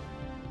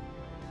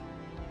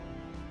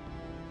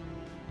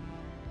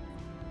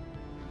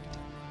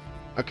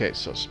 Okay,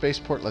 so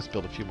spaceport. Let's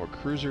build a few more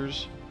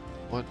cruisers.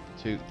 1,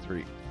 2,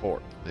 3,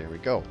 4. There we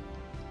go.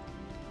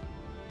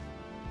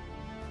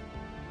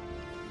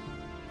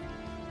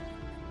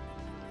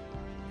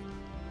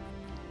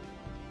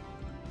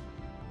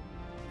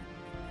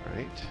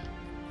 Right.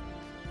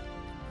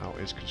 How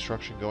is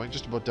construction going?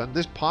 Just about done.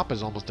 This pop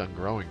is almost done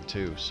growing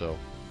too, so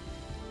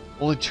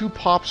only 2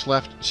 pops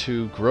left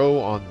to grow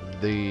on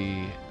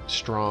the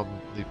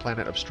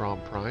planet of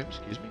Strom Prime,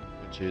 excuse me,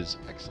 which is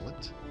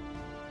excellent.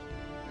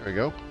 There we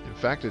go. In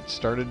fact, it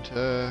started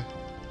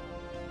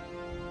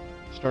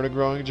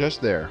growing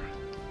just there.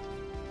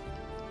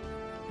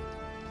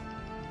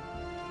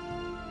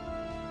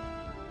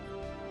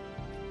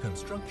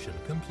 Construction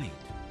complete.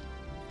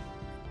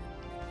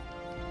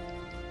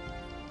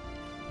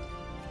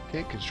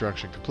 Okay,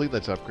 construction complete.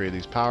 Let's upgrade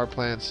these power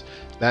plants.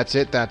 That's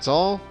it. That's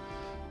all.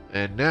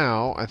 And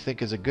now, I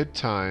think is a good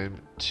time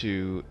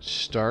to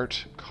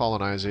start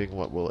colonizing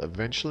what will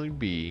eventually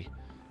be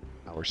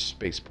our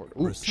spaceport.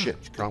 Ooh,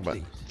 shit. Wrong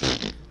button.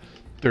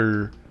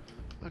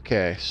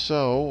 Okay,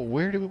 so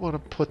where do we want to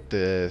put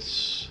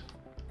this?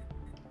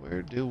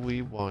 Where do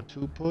we want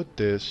to put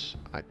this?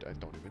 I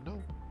don't even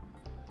know.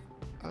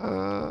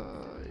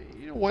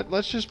 You know what?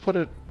 Let's just put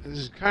it... This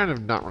is kind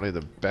of not really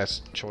the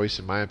best choice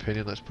in my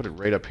opinion. Let's put it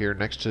right up here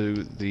next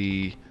to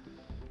the...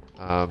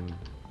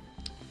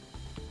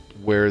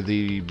 where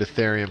the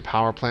Betharian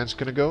power plant's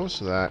going to go,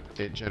 so that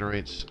it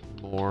generates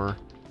more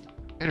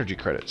energy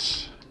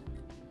credits.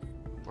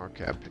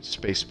 Markup,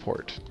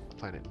 spaceport,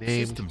 planet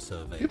name.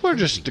 People are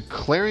just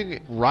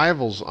declaring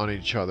rivals on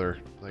each other,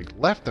 like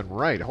left and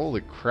right.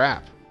 Holy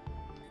crap.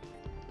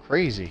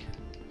 Crazy.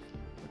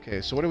 Okay,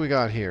 so what do we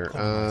got here?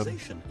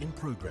 Colonization in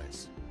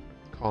progress.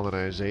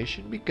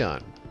 Colonization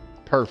begun.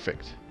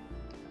 Perfect.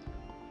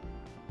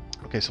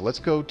 Okay, so let's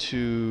go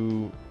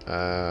to...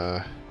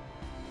 I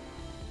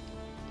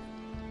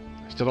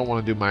still don't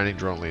want to do mining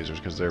drone lasers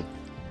because they're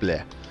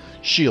bleh.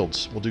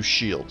 Shields. We'll do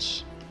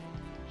shields.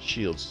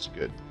 Shields is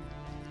good.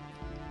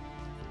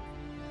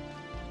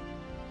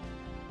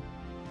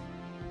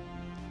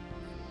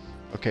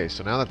 Okay,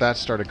 so now that that's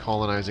started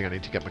colonizing, I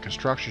need to get my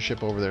construction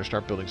ship over there,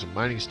 start building some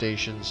mining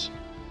stations.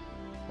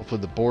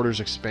 Hopefully the borders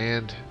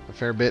expand a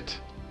fair bit.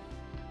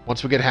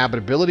 Once we get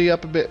habitability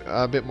up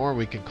a bit more,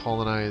 we can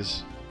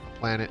colonize a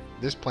planet,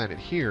 this planet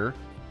here,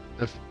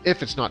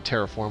 if it's not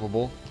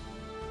terraformable.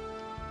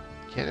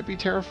 Can it be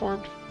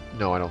terraformed?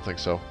 No, I don't think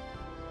so.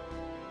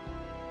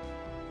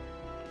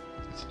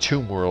 It's a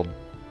tomb world.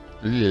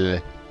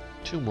 Ugh.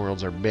 Tomb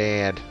worlds are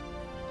bad.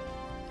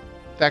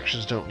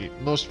 Factions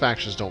don't. Most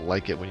factions don't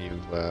like it when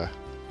you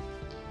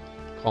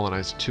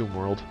colonize the Tomb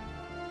World.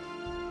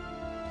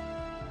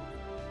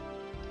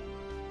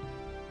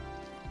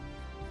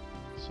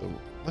 So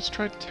let's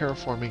try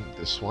terraforming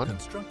this one.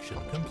 Construction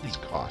complete.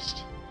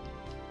 Cost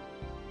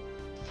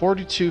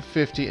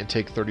 4250 and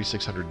take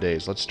 3600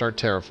 days. Let's start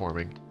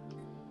terraforming.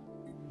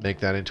 Make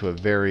that into a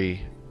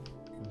very,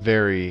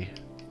 very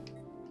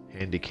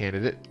handy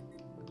candidate.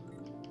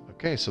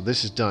 Okay, so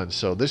this is done.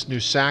 So this new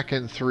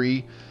Sakin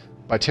 3,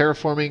 by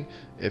terraforming,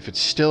 if it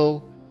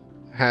still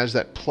has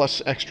that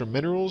plus extra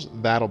minerals,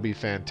 that'll be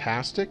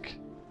fantastic.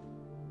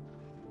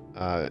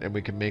 And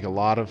we can make a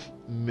lot of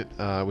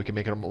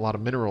mineral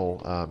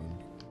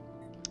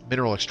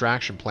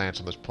extraction plants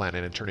on this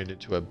planet and turn it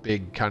into a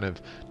big kind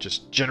of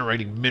just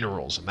generating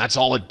minerals, and that's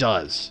all it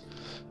does.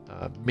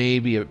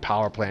 Maybe a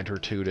power plant or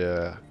two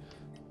to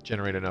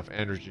generate enough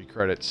energy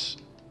credits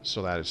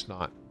so that it's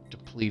not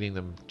depleting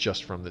them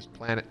just from this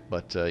planet,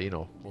 but you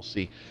know, we'll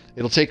see.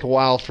 It'll take a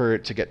while for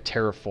it to get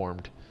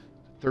terraformed.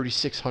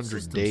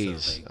 3600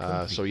 days.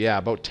 So yeah,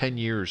 about 10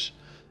 years.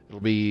 It'll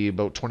be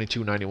about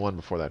 2291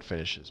 before that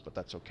finishes, but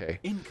that's okay.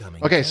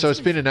 Okay, so it's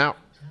been an hour.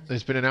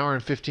 It's been an hour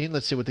and 15.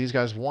 Let's see what these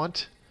guys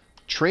want.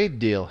 Trade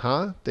deal,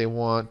 huh? They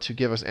want to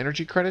give us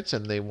energy credits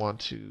and they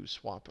want to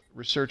swap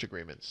research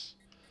agreements.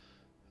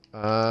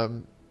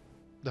 The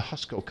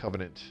Husco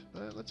Covenant.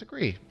 Let's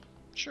agree.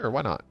 Sure,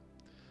 why not?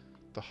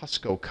 The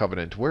Husco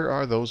Covenant. Where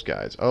are those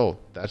guys? Oh,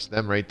 that's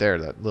them right there.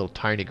 That little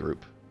tiny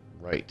group.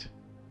 Right.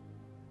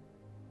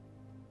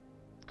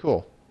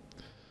 Cool.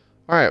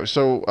 Alright,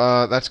 so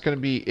that's going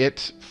to be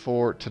it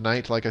for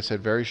tonight. Like I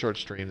said, very short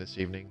stream this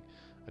evening.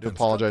 I do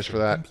apologize for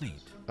that.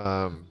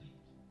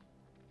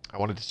 I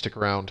wanted to stick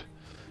around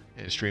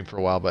and stream for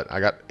a while, but I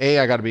got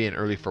to be in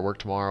early for work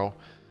tomorrow,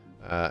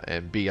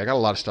 and B, I got a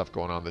lot of stuff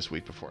going on this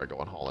week before I go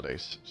on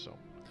holidays, so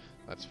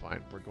that's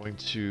fine. We're going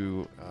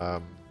to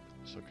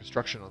so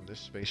construction on this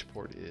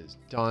spaceport is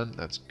done.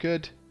 That's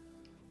good.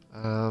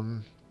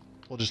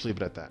 We'll just leave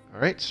it at that.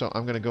 All right, so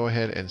I'm going to go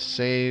ahead and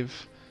save.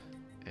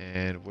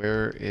 And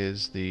where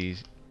is the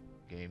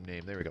game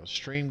name? There we go.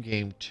 Stream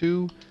game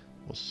 2.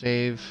 We'll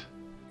save.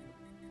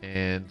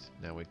 And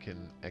now we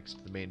can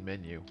exit the main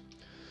menu.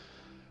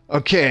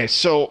 Okay,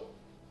 so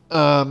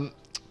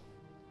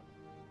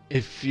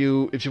if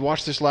you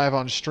watch this live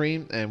on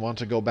stream and want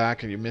to go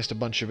back and you missed a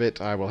bunch of it,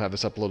 I will have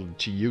this uploaded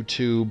to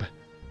YouTube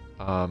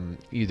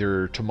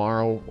either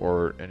tomorrow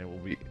and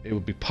it will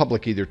be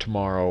public either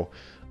tomorrow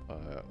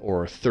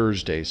or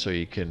Thursday, so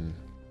you can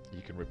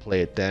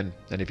replay it then.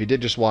 And if you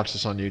did just watch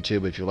this on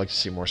YouTube, if you'd like to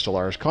see more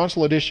Stellaris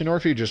Console Edition, or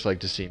if you'd just like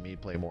to see me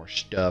play more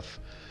stuff,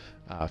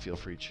 feel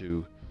free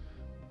to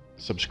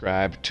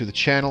subscribe to the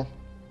channel.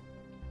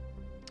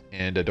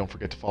 And don't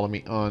forget to follow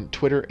me on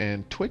Twitter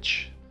and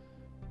Twitch.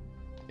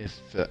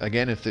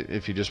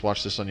 If you just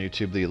watch this on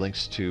YouTube, the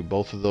links to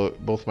both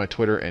my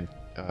Twitter and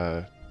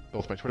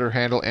both my Twitter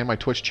handle and my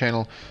Twitch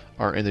channel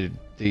are in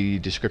the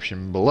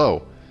description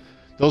below.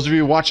 Those of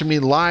you watching me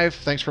live,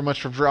 thanks very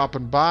much for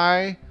dropping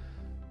by.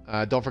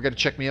 Don't forget to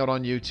check me out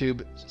on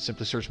YouTube.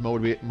 Simply search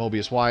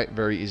Mobius Y.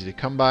 Very easy to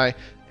come by.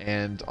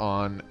 And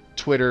on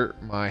Twitter,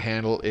 my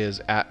handle is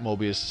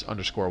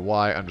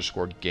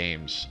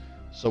 @Mobius_Y_games.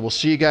 So we'll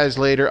see you guys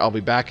later. I'll be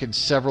back in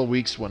several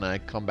weeks when I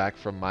come back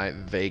from my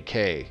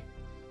vacay.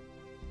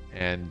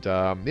 And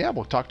yeah,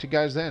 we'll talk to you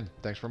guys then.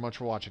 Thanks very much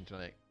for watching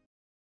tonight.